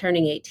upon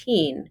turning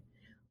 18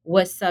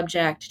 was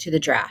subject to the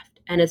draft.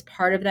 And as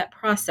part of that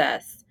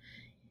process,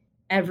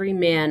 every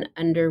man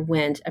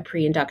underwent a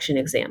pre-induction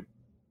exam.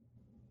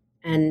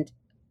 And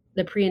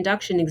the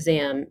pre-induction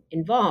exam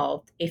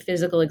involved a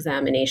physical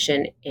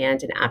examination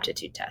and an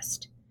aptitude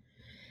test.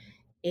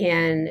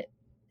 And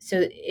so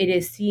it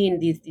is seen,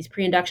 these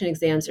pre-induction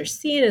exams are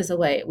seen as a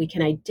way we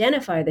can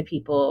identify the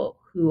people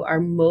who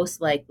are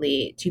most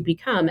likely to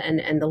become,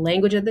 and the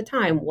language at the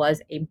time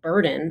was, a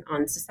burden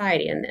on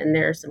society. And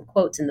there are some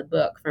quotes in the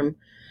book from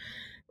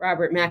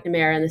Robert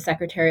McNamara and the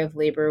Secretary of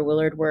Labor,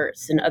 Willard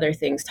Wirtz, and other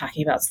things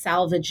talking about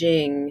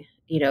salvaging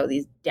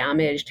these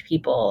damaged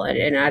people.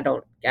 And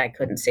I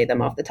couldn't say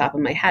them off the top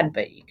of my head,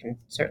 but you can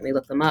certainly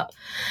look them up.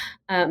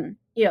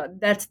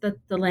 That's the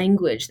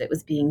language that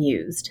was being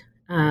used.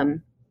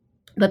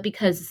 But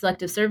because the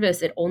selective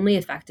service, it only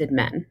affected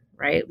men,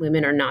 right?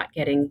 Women are not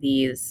getting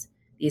these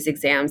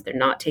exams. They're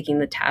not taking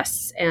the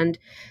tests, and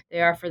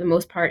they are, for the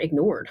most part,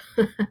 ignored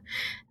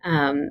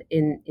in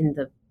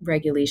the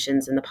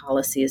regulations and the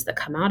policies that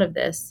come out of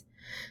this.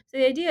 So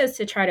the idea is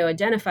to try to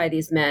identify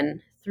these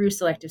men through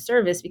selective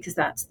service, because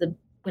that's going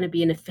to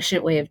be an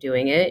efficient way of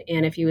doing it.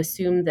 And if you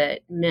assume that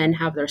men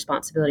have the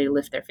responsibility to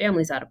lift their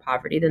families out of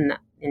poverty, then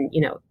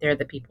they're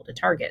the people to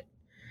target.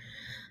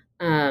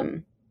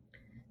 The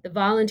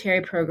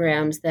voluntary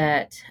programs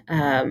that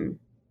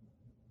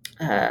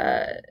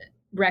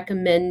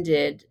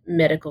recommended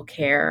medical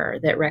care,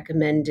 that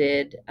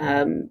recommended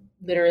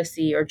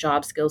literacy or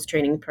job skills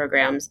training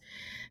programs,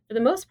 for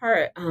the most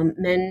part,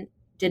 men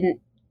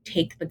didn't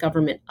take the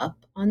government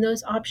up on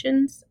those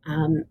options.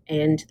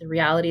 And the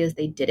reality is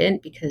they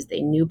didn't, because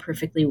they knew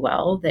perfectly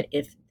well that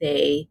if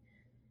they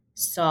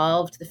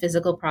solved the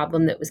physical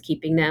problem that was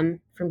keeping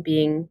them from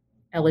being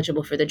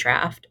eligible for the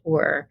draft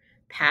or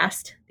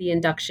passed the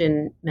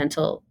induction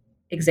mental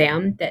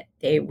exam, that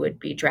they would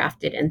be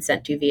drafted and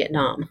sent to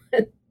Vietnam.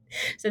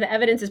 So the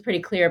evidence is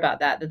pretty clear about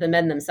that the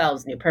men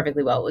themselves knew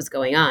perfectly well what was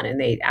going on, and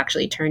they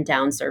actually turned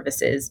down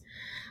services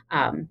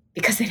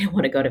because they didn't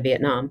want to go to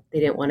Vietnam. They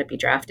didn't want to be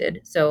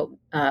drafted. So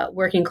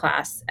working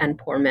class and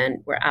poor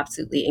men were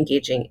absolutely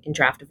engaging in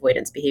draft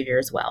avoidance behavior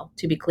as well,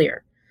 to be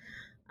clear.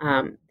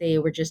 They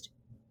were just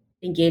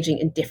engaging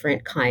in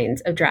different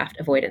kinds of draft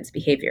avoidance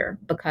behavior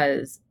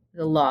because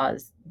the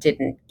laws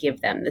didn't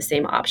give them the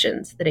same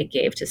options that it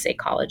gave to, say,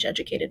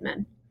 college-educated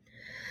men.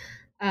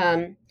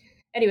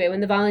 Anyway,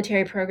 when the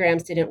voluntary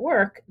programs didn't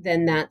work,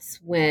 then that's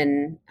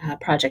when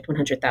Project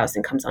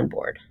 100,000 comes on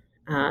board.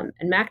 And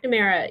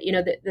McNamara,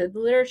 the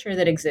literature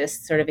that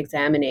exists sort of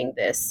examining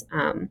this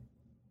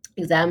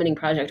examining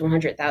Project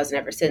 100,000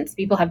 ever since.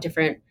 People have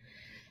different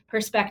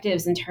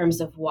perspectives in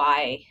terms of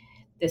why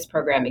this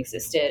program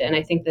existed. And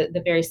I think that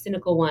the very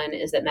cynical one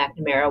is that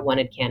McNamara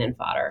wanted cannon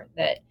fodder,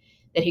 that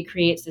he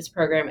creates this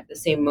program at the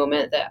same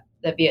moment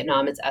that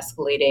Vietnam is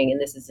escalating. And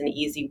this is an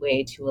easy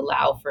way to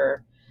allow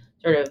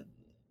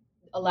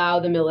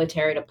the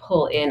military to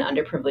pull in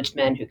underprivileged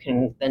men who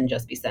can then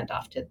just be sent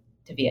off to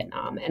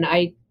Vietnam. And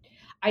I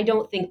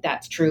don't think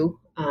that's true.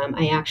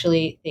 I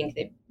actually think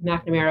that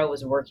McNamara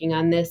was working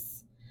on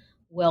this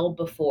well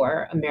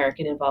before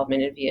American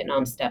involvement in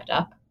Vietnam stepped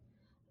up.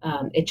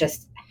 It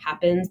just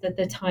happens that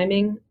the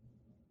timing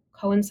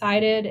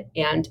coincided,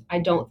 and I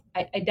doubt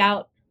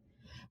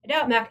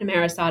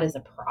McNamara saw it as a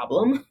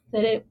problem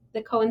that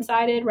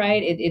coincided,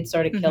 right? It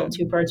sort of killed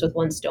two birds with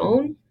one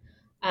stone.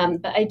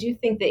 But I do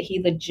think that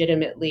he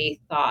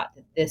legitimately thought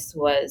that this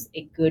was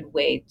a good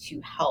way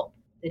to help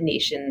the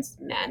nation's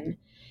men.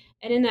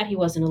 And in that, he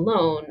wasn't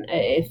alone.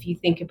 If you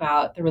think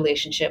about the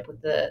relationship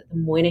with the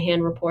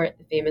Moynihan Report,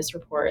 the famous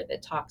report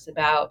that talks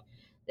about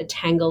the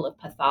tangle of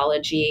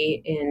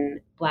pathology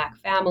in Black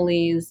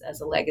families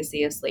as a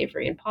legacy of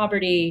slavery and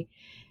poverty,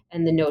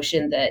 and the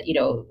notion that,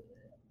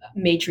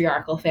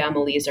 matriarchal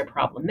families are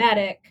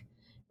problematic,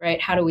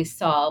 right? How do we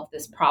solve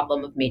this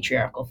problem of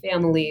matriarchal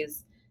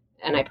families?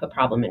 And I put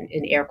problem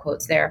in air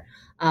quotes there.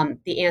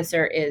 The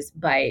answer is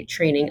by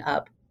training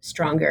up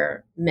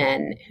stronger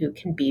men who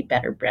can be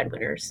better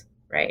breadwinners,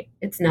 right?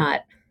 It's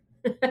not.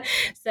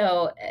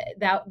 So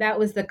that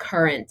was the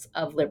current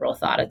of liberal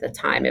thought at the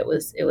time. It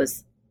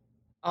was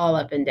all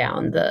up and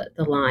down the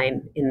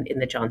line in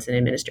the Johnson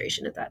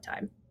administration at that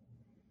time.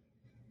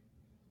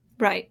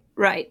 Right.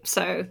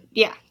 So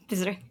yeah,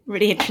 these are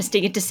really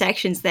interesting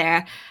intersections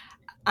there.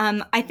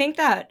 I think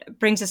that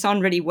brings us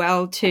on really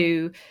well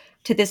to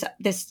this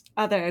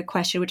other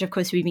question, which of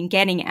course we've been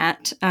getting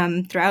at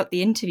throughout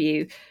the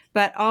interview,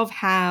 but of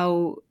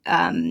how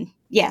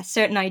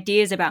certain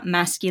ideas about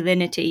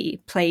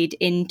masculinity played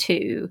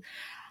into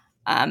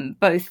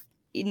both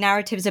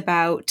narratives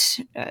about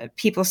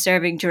people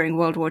serving during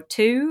World War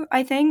II,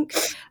 I think,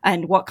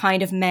 and what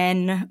kind of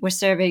men were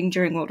serving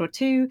during World War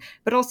II,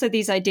 but also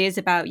these ideas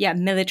about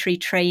military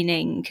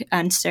training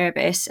and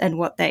service and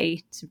what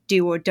they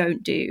do or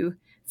don't do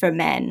for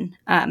men,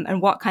 and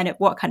what kind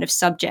of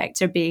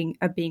subjects are being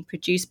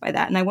produced by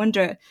that. And I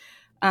wonder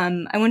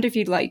if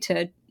you'd like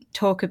to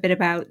talk a bit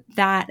about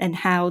that and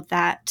how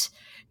that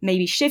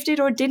maybe shifted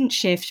or didn't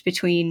shift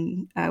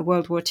between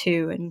World War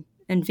II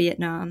and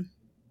Vietnam.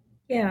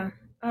 Yeah.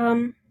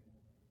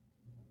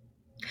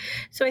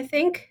 So I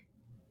think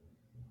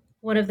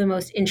one of the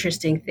most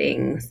interesting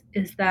things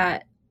is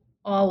that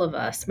all of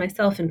us,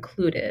 myself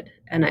included,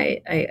 and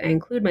I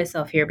include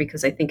myself here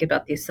because I think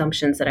about the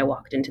assumptions that I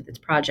walked into this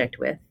project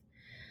with.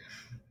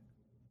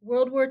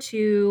 World War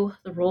II,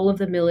 the role of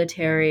the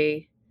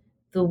military,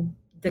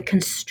 the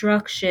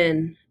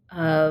construction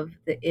of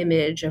the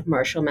image of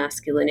martial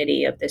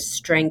masculinity, of this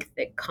strength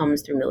that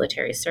comes through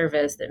military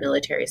service, that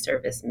military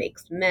service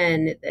makes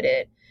men, that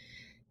it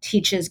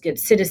teaches good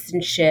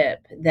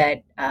citizenship,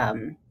 that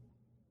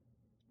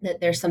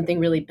there's something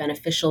really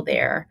beneficial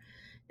there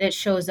that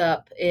shows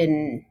up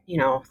in,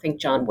 think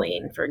John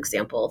Wayne, for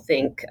example,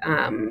 think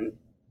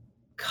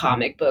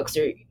comic books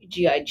or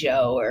G.I.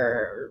 Joe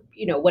or,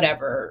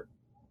 whatever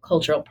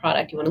cultural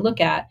product you want to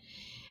look at.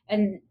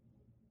 And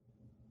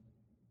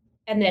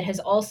that has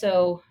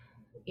also,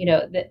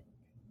 that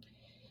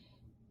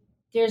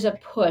there's a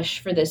push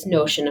for this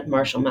notion of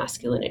martial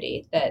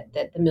masculinity that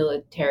the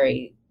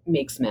military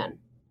makes men.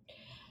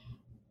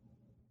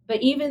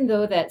 But even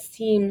though that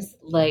seems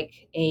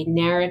like a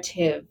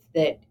narrative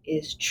that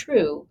is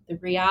true, the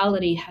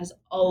reality has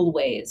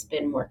always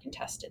been more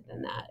contested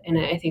than that. And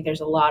I think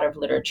there's a lot of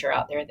literature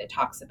out there that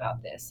talks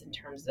about this in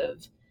terms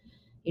of,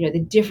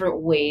 the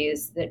different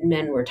ways that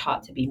men were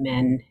taught to be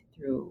men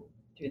through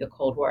the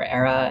Cold War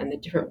era and the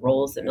different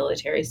roles that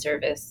military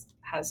service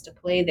has to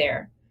play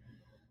there.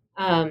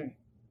 And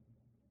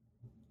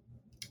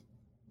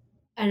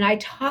I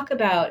talk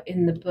about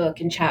in the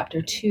book in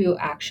chapter 2,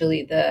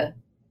 actually, the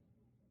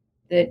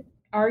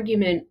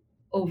argument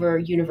over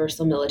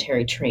universal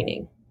military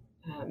training.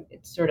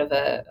 It's sort of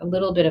a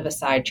little bit of a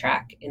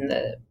sidetrack in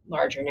the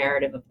larger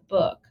narrative of the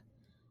book.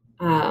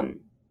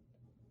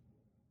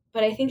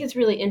 But I think it's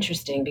really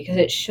interesting because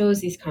it shows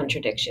these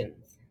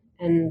contradictions.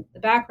 And the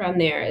background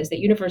there is that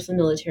universal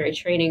military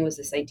training was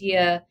this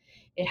idea.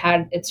 It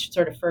had its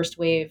sort of first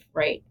wave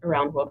right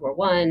around World War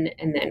I,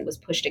 and then was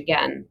pushed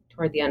again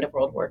toward the end of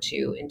World War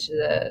II into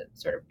the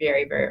sort of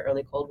very, very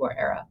early Cold War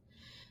era.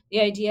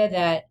 The idea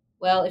that,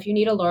 well, if you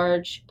need a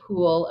large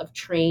pool of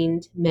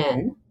trained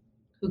men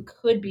who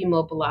could be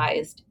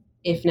mobilized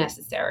if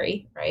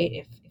necessary, right,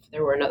 if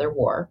there were another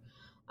war,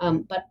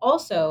 but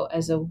also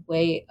as a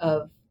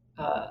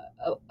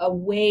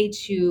way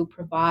to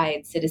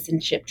provide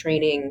citizenship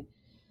training,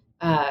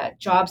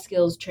 job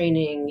skills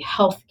training,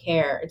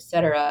 healthcare, et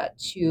cetera,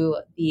 to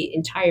the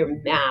entire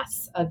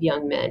mass of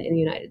young men in the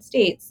United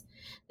States,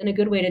 then a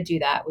good way to do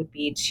that would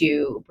be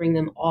to bring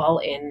them all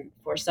in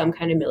for some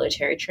kind of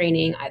military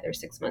training, either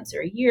 6 months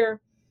or a year,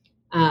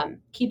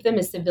 keep them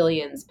as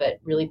civilians, but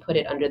really put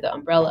it under the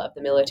umbrella of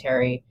the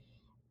military.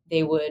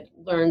 They would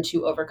learn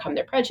to overcome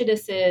their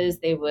prejudices.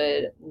 They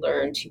would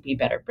learn to be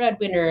better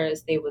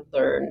breadwinners. They would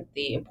learn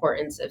the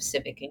importance of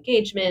civic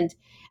engagement,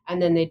 and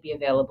then they'd be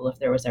available if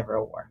there was ever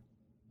a war.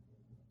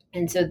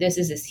 And so this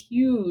is this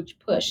huge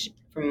push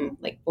from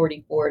like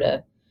 44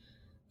 to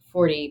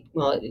 40.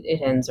 Well,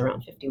 it ends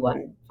around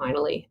 51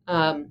 finally.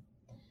 And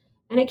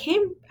it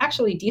came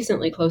actually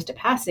decently close to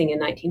passing in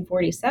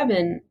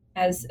 1947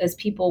 as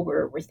people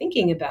were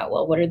thinking about,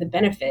 well, what are the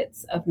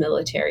benefits of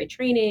military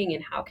training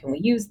and how can we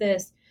use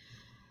this?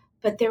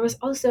 But there was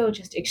also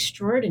just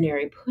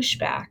extraordinary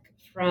pushback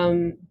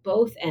from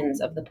both ends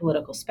of the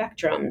political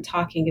spectrum,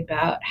 talking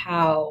about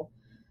how,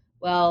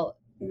 well,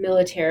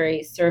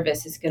 military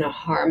service is going to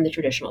harm the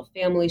traditional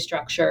family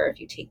structure. If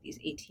you take these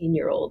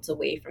 18-year-olds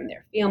away from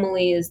their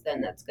families,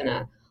 then that's going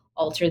to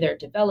alter their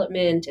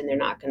development, and they're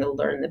not going to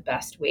learn the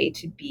best way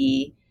to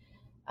be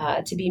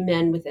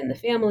men within the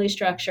family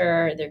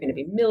structure. They're going to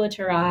be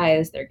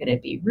militarized. They're going to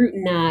be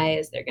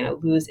routinized. They're going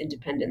to lose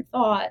independent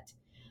thought.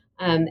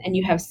 And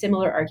you have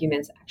similar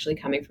arguments actually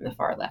coming from the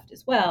far left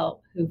as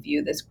well, who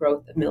view this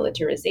growth of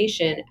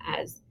militarization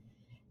as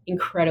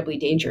incredibly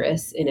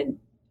dangerous in an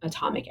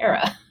atomic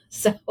era.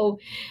 So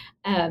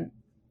the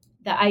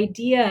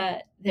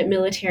idea that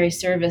military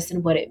service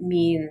and what it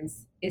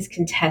means is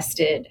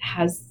contested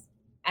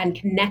and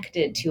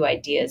connected to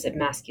ideas of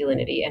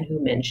masculinity and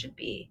who men should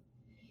be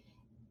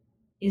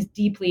is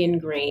deeply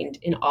ingrained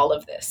in all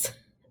of this,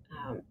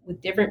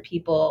 with different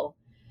people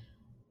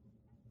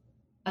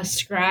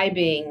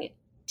ascribing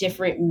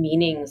different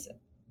meanings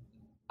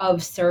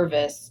of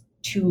service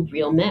to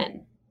real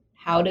men.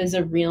 How does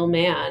a real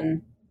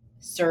man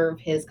serve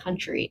his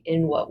country?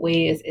 In what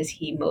ways is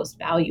he most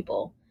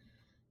valuable?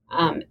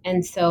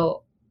 And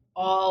so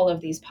all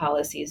of these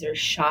policies are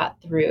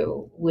shot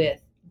through with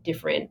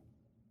different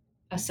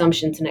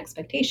assumptions and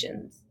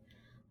expectations.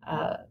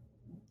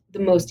 The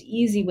most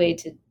easy way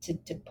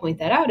to point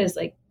that out is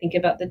like, think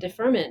about the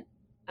deferment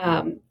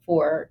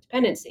for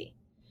dependency,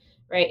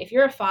 right? If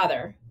you're a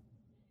father,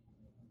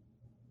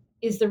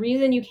 is the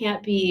reason you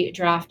can't be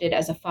drafted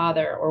as a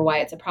father, or why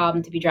it's a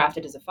problem to be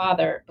drafted as a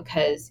father,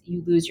 because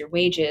you lose your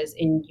wages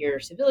in your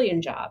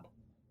civilian job?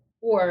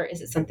 Or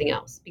is it something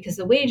else? Because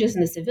the wages in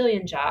the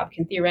civilian job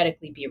can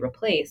theoretically be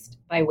replaced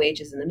by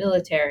wages in the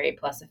military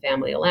plus a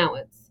family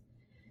allowance.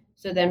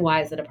 So then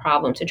why is it a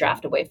problem to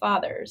draft away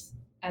fathers?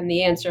 And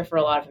the answer for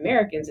a lot of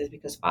Americans is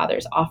because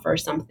fathers offer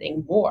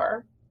something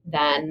more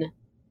than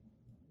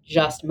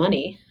just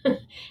money.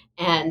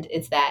 And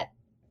it's that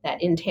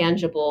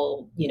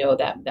intangible,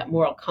 that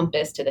moral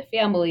compass to the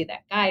family,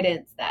 that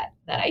guidance, that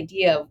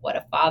idea of what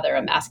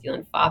a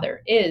masculine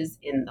father is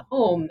in the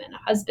home, and a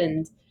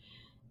husband,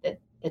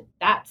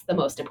 that's the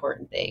most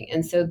important thing.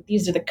 And so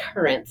these are the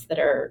currents that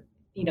are,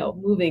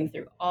 moving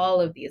through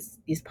all of these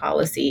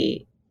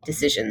policy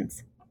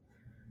decisions.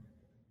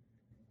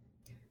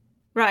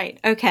 Right.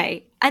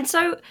 Okay. And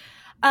so,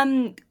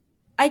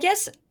 I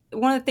guess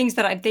one of the things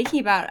that I'm thinking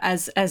about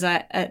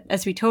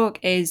as we talk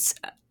is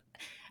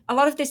a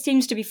lot of this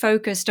seems to be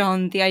focused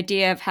on the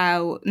idea of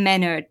how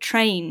men are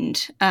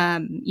trained,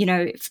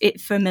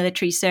 for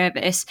military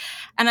service.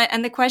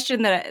 And the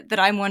question that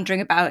I'm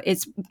wondering about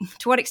is,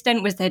 to what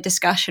extent was there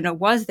discussion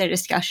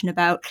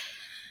about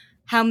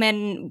how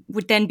men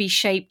would then be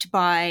shaped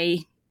by,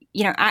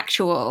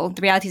 the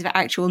realities of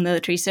actual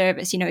military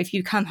service? If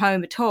you come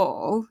home at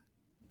all,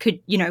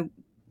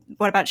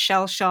 what about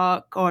shell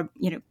shock or,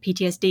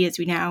 PTSD as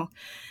we now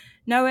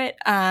know it?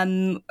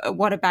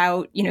 What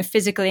about,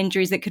 physical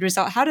injuries that could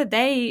result? How did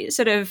they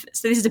so this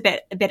is a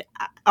bit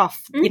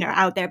off,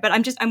 out there, but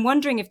I'm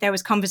wondering if there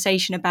was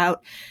conversation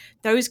about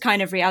those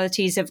kind of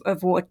realities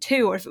of war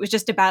too, or if it was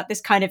just about this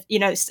kind of,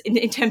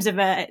 in terms of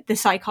the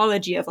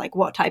psychology of like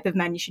what type of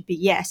man you should be.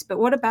 Yes. But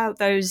what about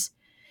those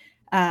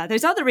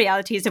other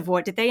realities of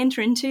war? Did they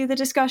enter into the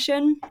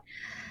discussion?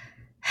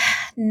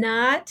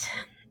 Not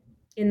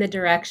in the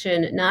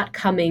direction, not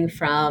coming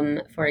from,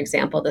 for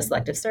example, the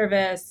selective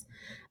service,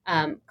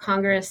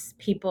 Congress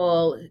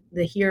people,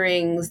 the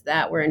hearings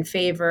that were in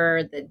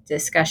favor, the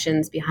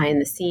discussions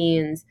behind the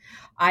scenes.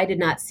 I did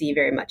not see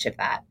very much of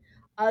that,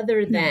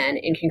 other than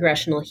in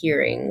congressional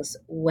hearings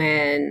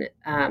when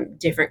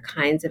different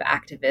kinds of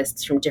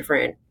activists from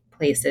different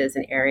places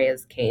and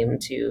areas came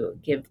to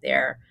give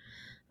their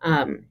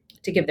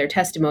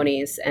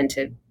testimonies and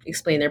to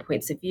explain their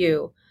points of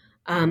view.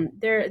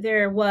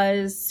 There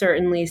was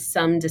certainly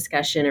some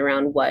discussion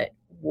around what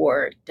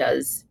war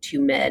does to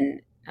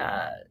men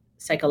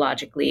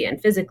psychologically and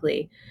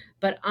physically,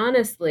 but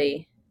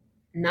honestly,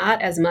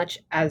 not as much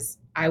as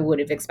I would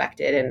have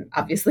expected, and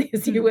obviously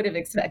as you would have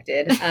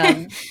expected.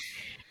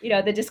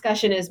 The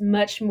discussion is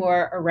much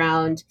more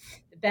around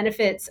the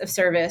benefits of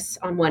service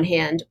on one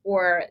hand,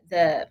 or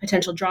the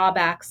potential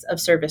drawbacks of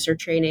service or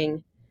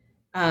training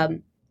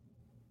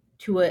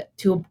to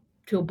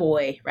a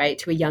boy, right,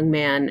 to a young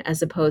man,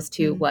 as opposed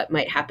to what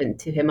might happen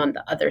to him on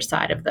the other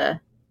side of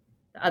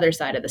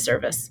the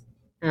service.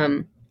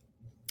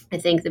 I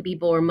think the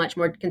people were much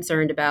more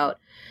concerned about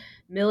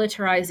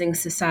militarizing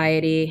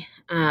society,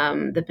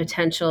 the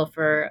potential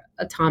for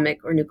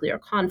atomic or nuclear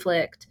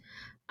conflict,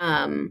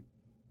 turning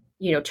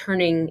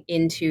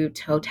into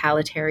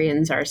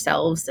totalitarians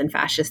ourselves and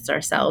fascists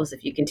ourselves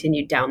if you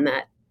continue down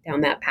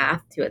that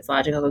path to its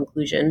logical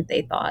conclusion,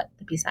 they thought,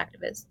 the peace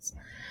activists.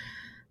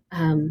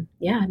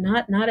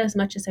 Not as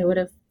much as I would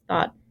have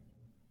thought.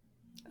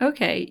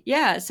 Okay,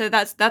 yeah. So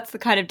that's the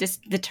kind of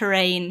just the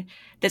terrain,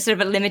 the sort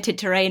of a limited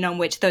terrain on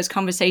which those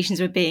conversations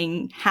were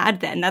being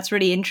had. Then that's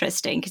really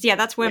interesting because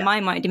that's where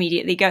my mind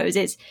immediately goes.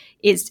 Is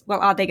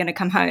well, are they going to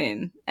come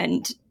home,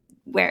 and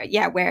where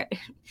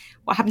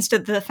what happens to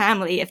the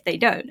family if they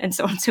don't, and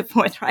so on and so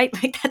forth, right?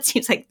 Like that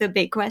seems like the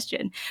big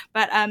question.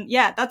 But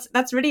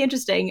that's really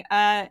interesting.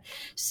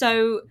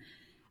 So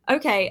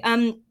okay,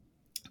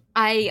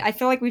 I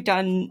feel like we've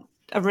done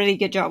a really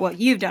good job. Well,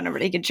 you've done a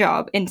really good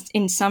job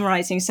in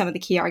summarizing some of the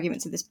key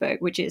arguments of this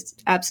book, which is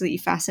absolutely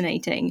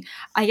fascinating.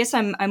 I guess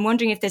I'm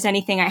wondering if there's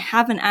anything I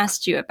haven't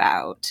asked you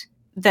about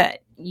that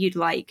you'd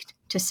like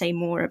to say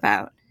more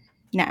about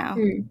now.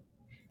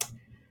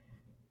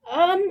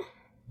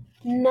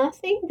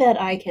 Nothing that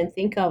I can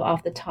think of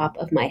off the top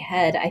of my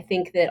head. I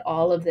think that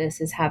all of this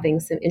is having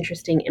some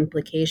interesting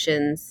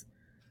implications,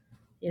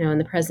 in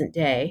the present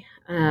day.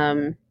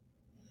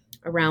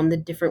 Around the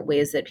different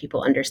ways that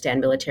people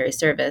understand military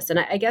service. And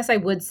I guess I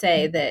would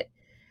say that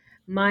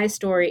my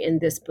story in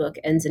this book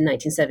ends in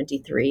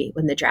 1973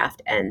 when the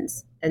draft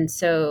ends. And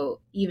so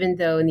even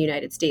though in the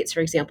United States,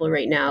 for example,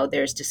 right now,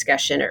 there's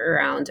discussion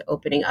around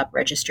opening up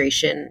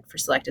registration for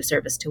selective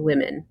service to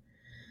women,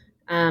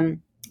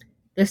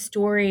 the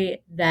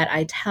story that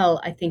I tell,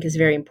 I think, is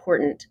very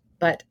important.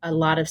 But a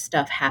lot of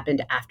stuff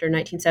happened after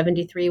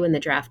 1973 when the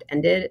draft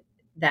ended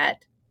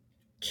that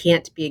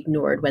can't be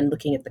ignored when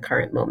looking at the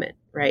current moment,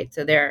 right?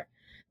 So there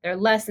are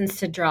lessons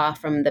to draw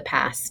from the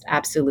past,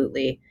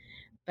 absolutely,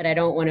 but I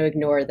don't want to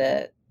ignore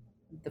the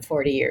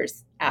 40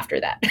 years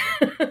after that.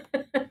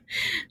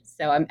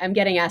 So I'm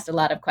getting asked a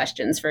lot of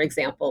questions, for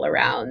example,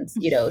 around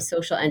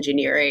social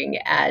engineering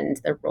and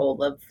the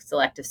role of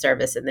selective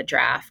service in the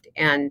draft,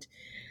 and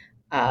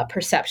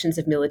perceptions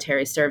of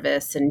military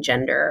service and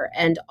gender,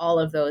 and all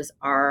of those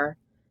are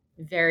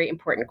very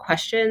important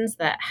questions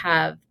that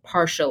have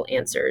partial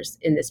answers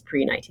in this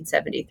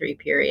pre-1973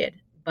 period.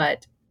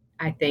 But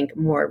I think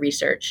more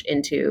research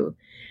into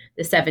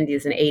the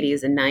 70s and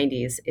 80s and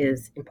 90s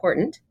is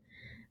important,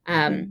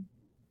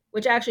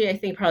 which actually I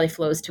think probably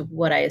flows to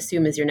what I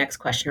assume is your next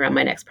question around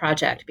my next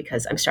project,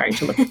 because I'm starting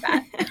to look at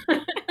that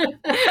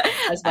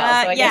as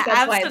well. So I guess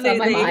that's absolutely. why it's on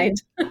my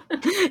mind.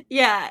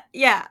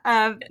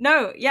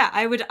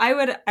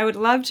 I would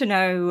love to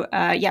know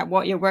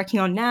what you're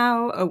working on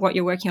now or what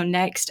you're working on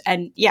next.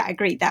 And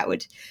agreed, I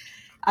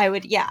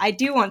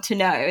do want to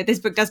know. This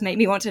book does make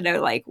me want to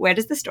know, like, where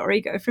does the story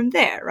go from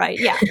there, right?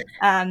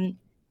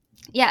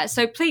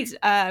 So please,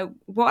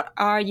 what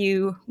are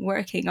you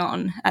working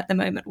on at the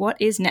moment? What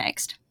is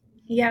next?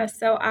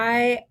 So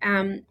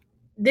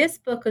this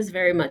book was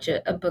very much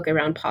a book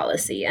around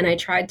policy, and I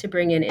tried to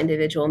bring in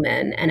individual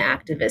men and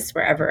activists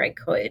wherever I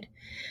could.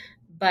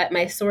 But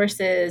my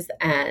sources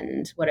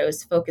and what I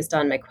was focused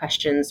on, my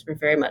questions, were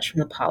very much from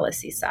the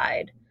policy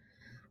side.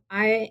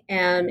 I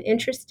am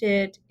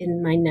interested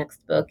in my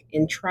next book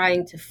in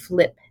trying to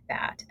flip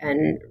that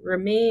and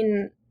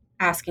remain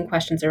asking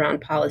questions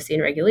around policy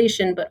and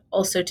regulation, but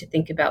also to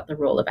think about the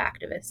role of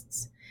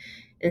activists.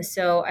 And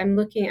so I'm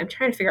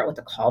trying to figure out what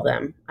to call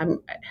them. I'm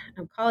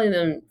calling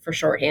them for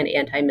shorthand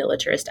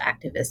anti-militarist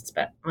activists,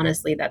 but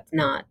honestly, that's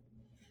not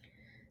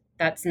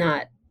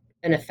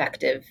an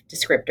effective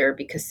descriptor,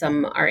 because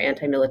some are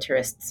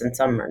anti-militarists and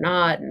some are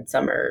not, and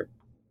some are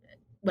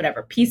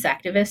peace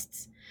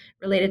activists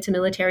related to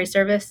military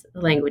service.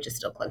 The language is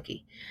still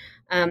clunky.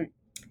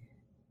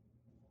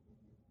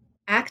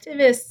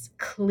 Activists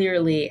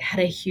clearly had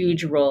a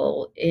huge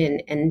role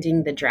in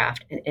ending the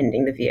draft and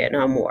ending the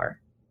Vietnam War.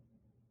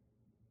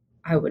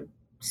 I would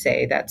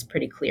say that's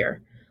pretty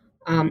clear.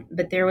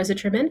 But there was a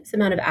tremendous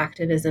amount of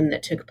activism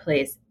that took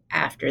place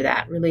after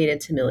that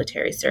related to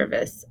military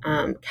service,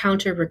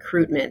 counter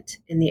recruitment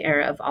in the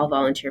era of all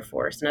volunteer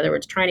force. In other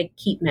words, trying to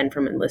keep men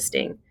from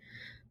enlisting,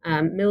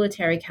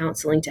 military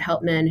counseling to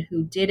help men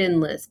who did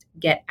enlist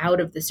get out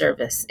of the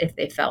service if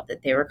they felt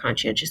that they were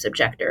conscientious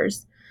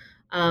objectors.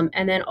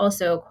 And then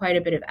also quite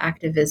a bit of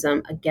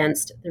activism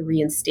against the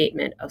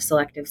reinstatement of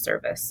selective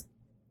service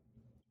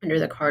under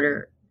the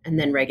Carter and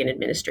then Reagan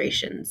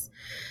administrations.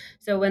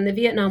 So when the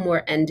Vietnam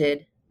War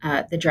ended,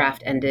 the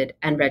draft ended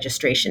and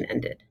registration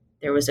ended.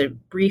 There was a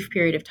brief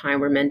period of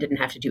time where men didn't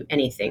have to do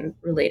anything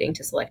relating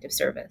to selective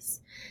service.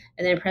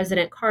 And then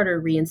President Carter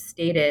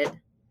reinstated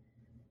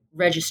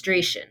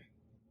registration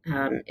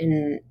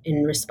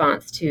in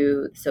response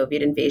to the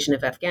Soviet invasion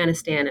of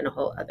Afghanistan and a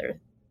whole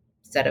other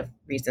set of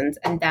reasons.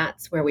 And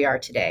that's where we are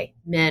today.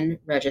 Men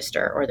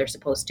register, or they're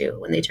supposed to,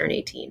 when they turn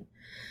 18.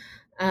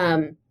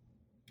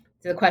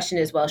 So the question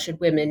is, well, should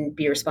women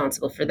be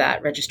responsible for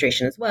that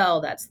registration as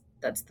well? That's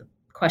the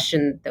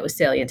question that was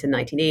salient in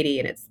 1980,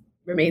 and it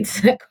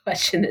remains a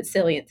question that's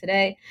salient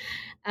today.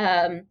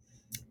 But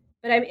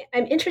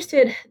I'm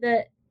interested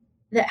that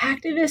The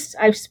activists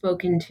I've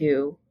spoken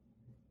to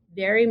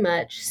very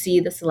much see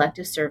the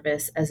Selective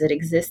Service as it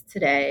exists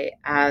today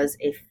as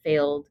a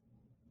failed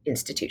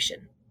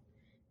institution.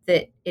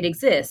 That it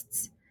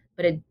exists,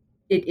 but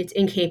it's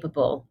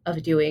incapable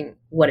of doing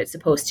what it's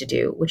supposed to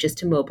do, which is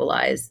to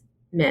mobilize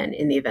men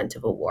in the event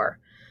of a war.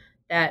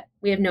 That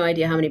we have no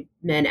idea how many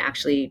men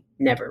actually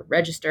never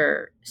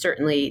register.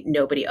 Certainly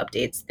nobody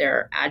updates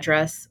their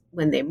address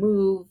when they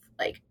move.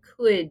 Like,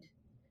 could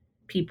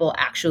people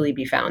actually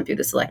be found through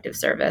the Selective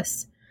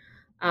Service?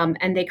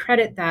 And they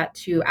credit that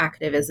to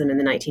activism in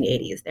the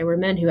 1980s. There were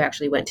men who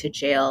actually went to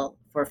jail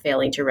for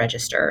failing to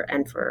register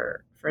and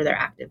for their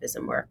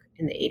activism work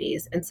in the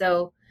 80s. And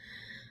so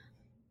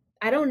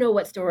I don't know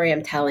what story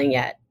I'm telling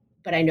yet,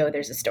 but I know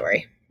there's a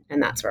story,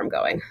 and that's where I'm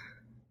going.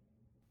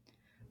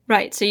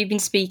 Right. So you've been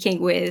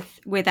speaking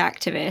with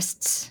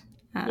activists.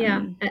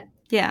 Yeah.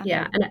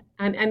 And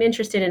I'm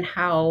interested in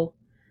how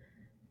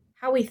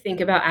we think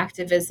about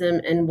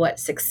activism and what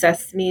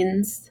success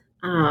means.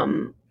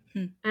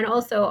 And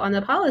also on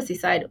the policy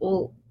side,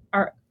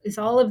 is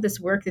all of this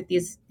work that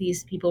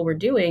these people were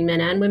doing,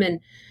 men and women,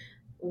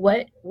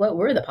 what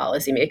were the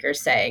policymakers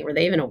saying? Were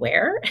they even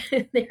aware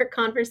in their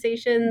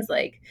conversations?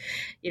 Like,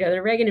 the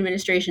Reagan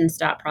administration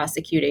stopped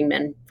prosecuting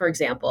men, for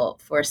example,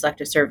 for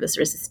selective service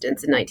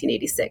resistance in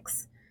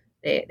 1986.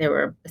 There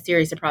were a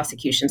series of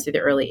prosecutions through the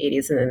early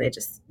 80s, and then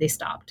they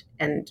stopped.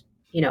 And,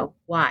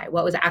 why?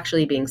 What was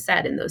actually being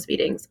said in those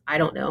meetings? I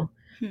don't know.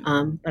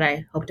 But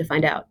I hope to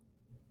find out.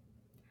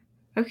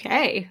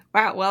 Okay.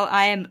 Wow. Well,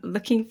 I am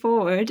looking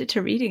forward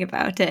to reading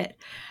about it.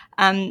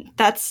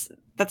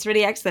 That's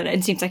really excellent.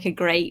 It seems like a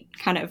great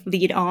kind of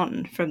lead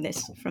on from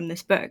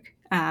this book.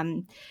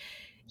 I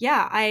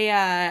guess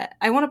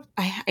I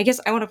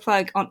want to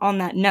plug on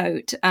that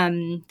note.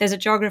 There's a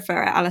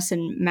geographer,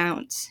 Alison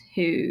Mount,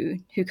 who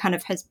kind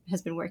of has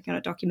been working on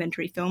a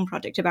documentary film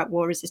project about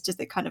war resisters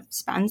that kind of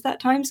spans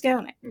that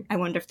timescale. And I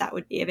wonder if that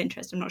would be of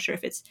interest. I'm not sure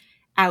if it's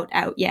out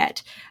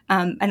yet.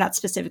 And that's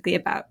specifically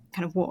about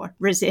kind of war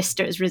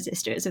resistors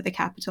with a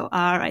capital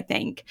R, I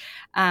think.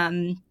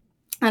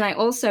 And I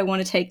also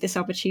want to take this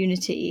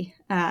opportunity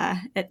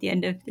at the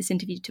end of this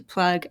interview to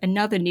plug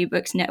another New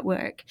Books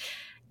Network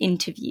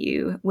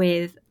interview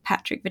with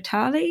Patrick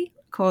Vitale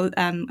called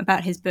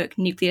about his book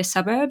Nuclear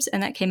Suburbs,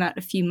 and that came out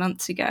a few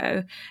months ago.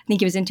 I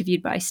think he was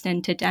interviewed by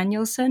Stenta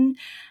Danielson,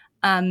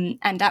 and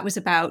that was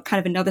about kind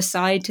of another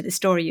side to the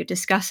story you're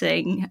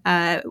discussing,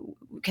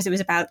 because it was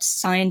about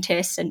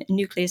scientists and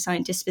nuclear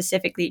scientists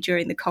specifically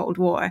during the Cold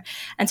War.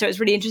 And so it was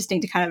really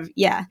interesting to kind of,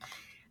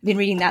 been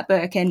reading that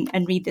book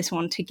and read this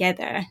one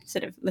together,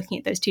 sort of looking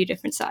at those two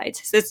different sides.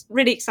 So there's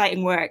really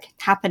exciting work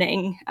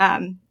happening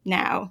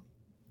now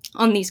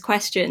on these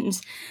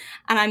questions.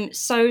 And I'm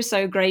so,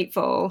 so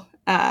grateful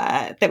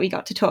that we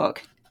got to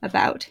talk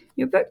about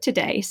your book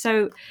today.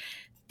 So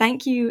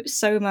thank you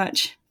so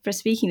much for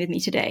speaking with me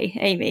today,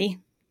 Amy.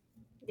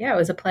 Yeah, it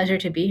was a pleasure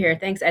to be here.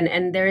 Thanks.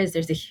 And there's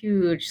a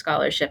huge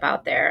scholarship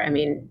out there. I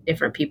mean,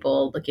 different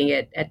people looking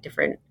at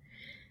different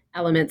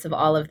elements of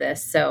all of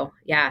this. So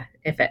yeah,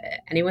 if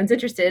anyone's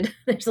interested,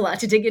 there's a lot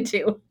to dig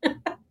into.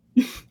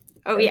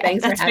 Oh yeah,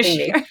 thanks for having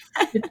me.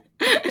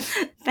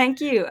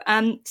 Thank you.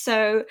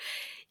 So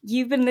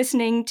you've been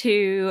listening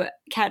to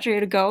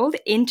Catriona Gold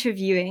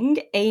interviewing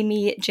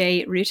Amy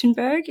J.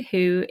 Rutenberg,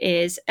 who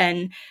is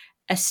an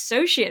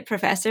associate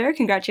professor,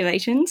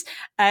 congratulations,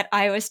 at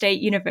Iowa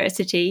State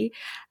University,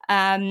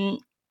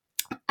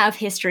 of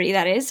history,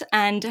 that is.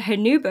 And her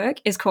new book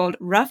is called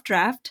Rough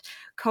Draft: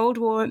 Cold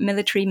War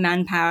Military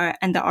Manpower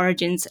and the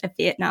Origins of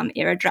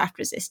Vietnam-Era Draft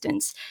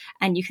Resistance.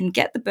 And you can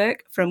get the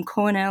book from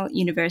Cornell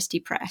University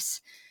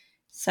Press.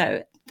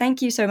 So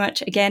thank you so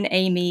much again,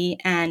 Amy,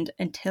 and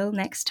until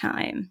next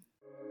time.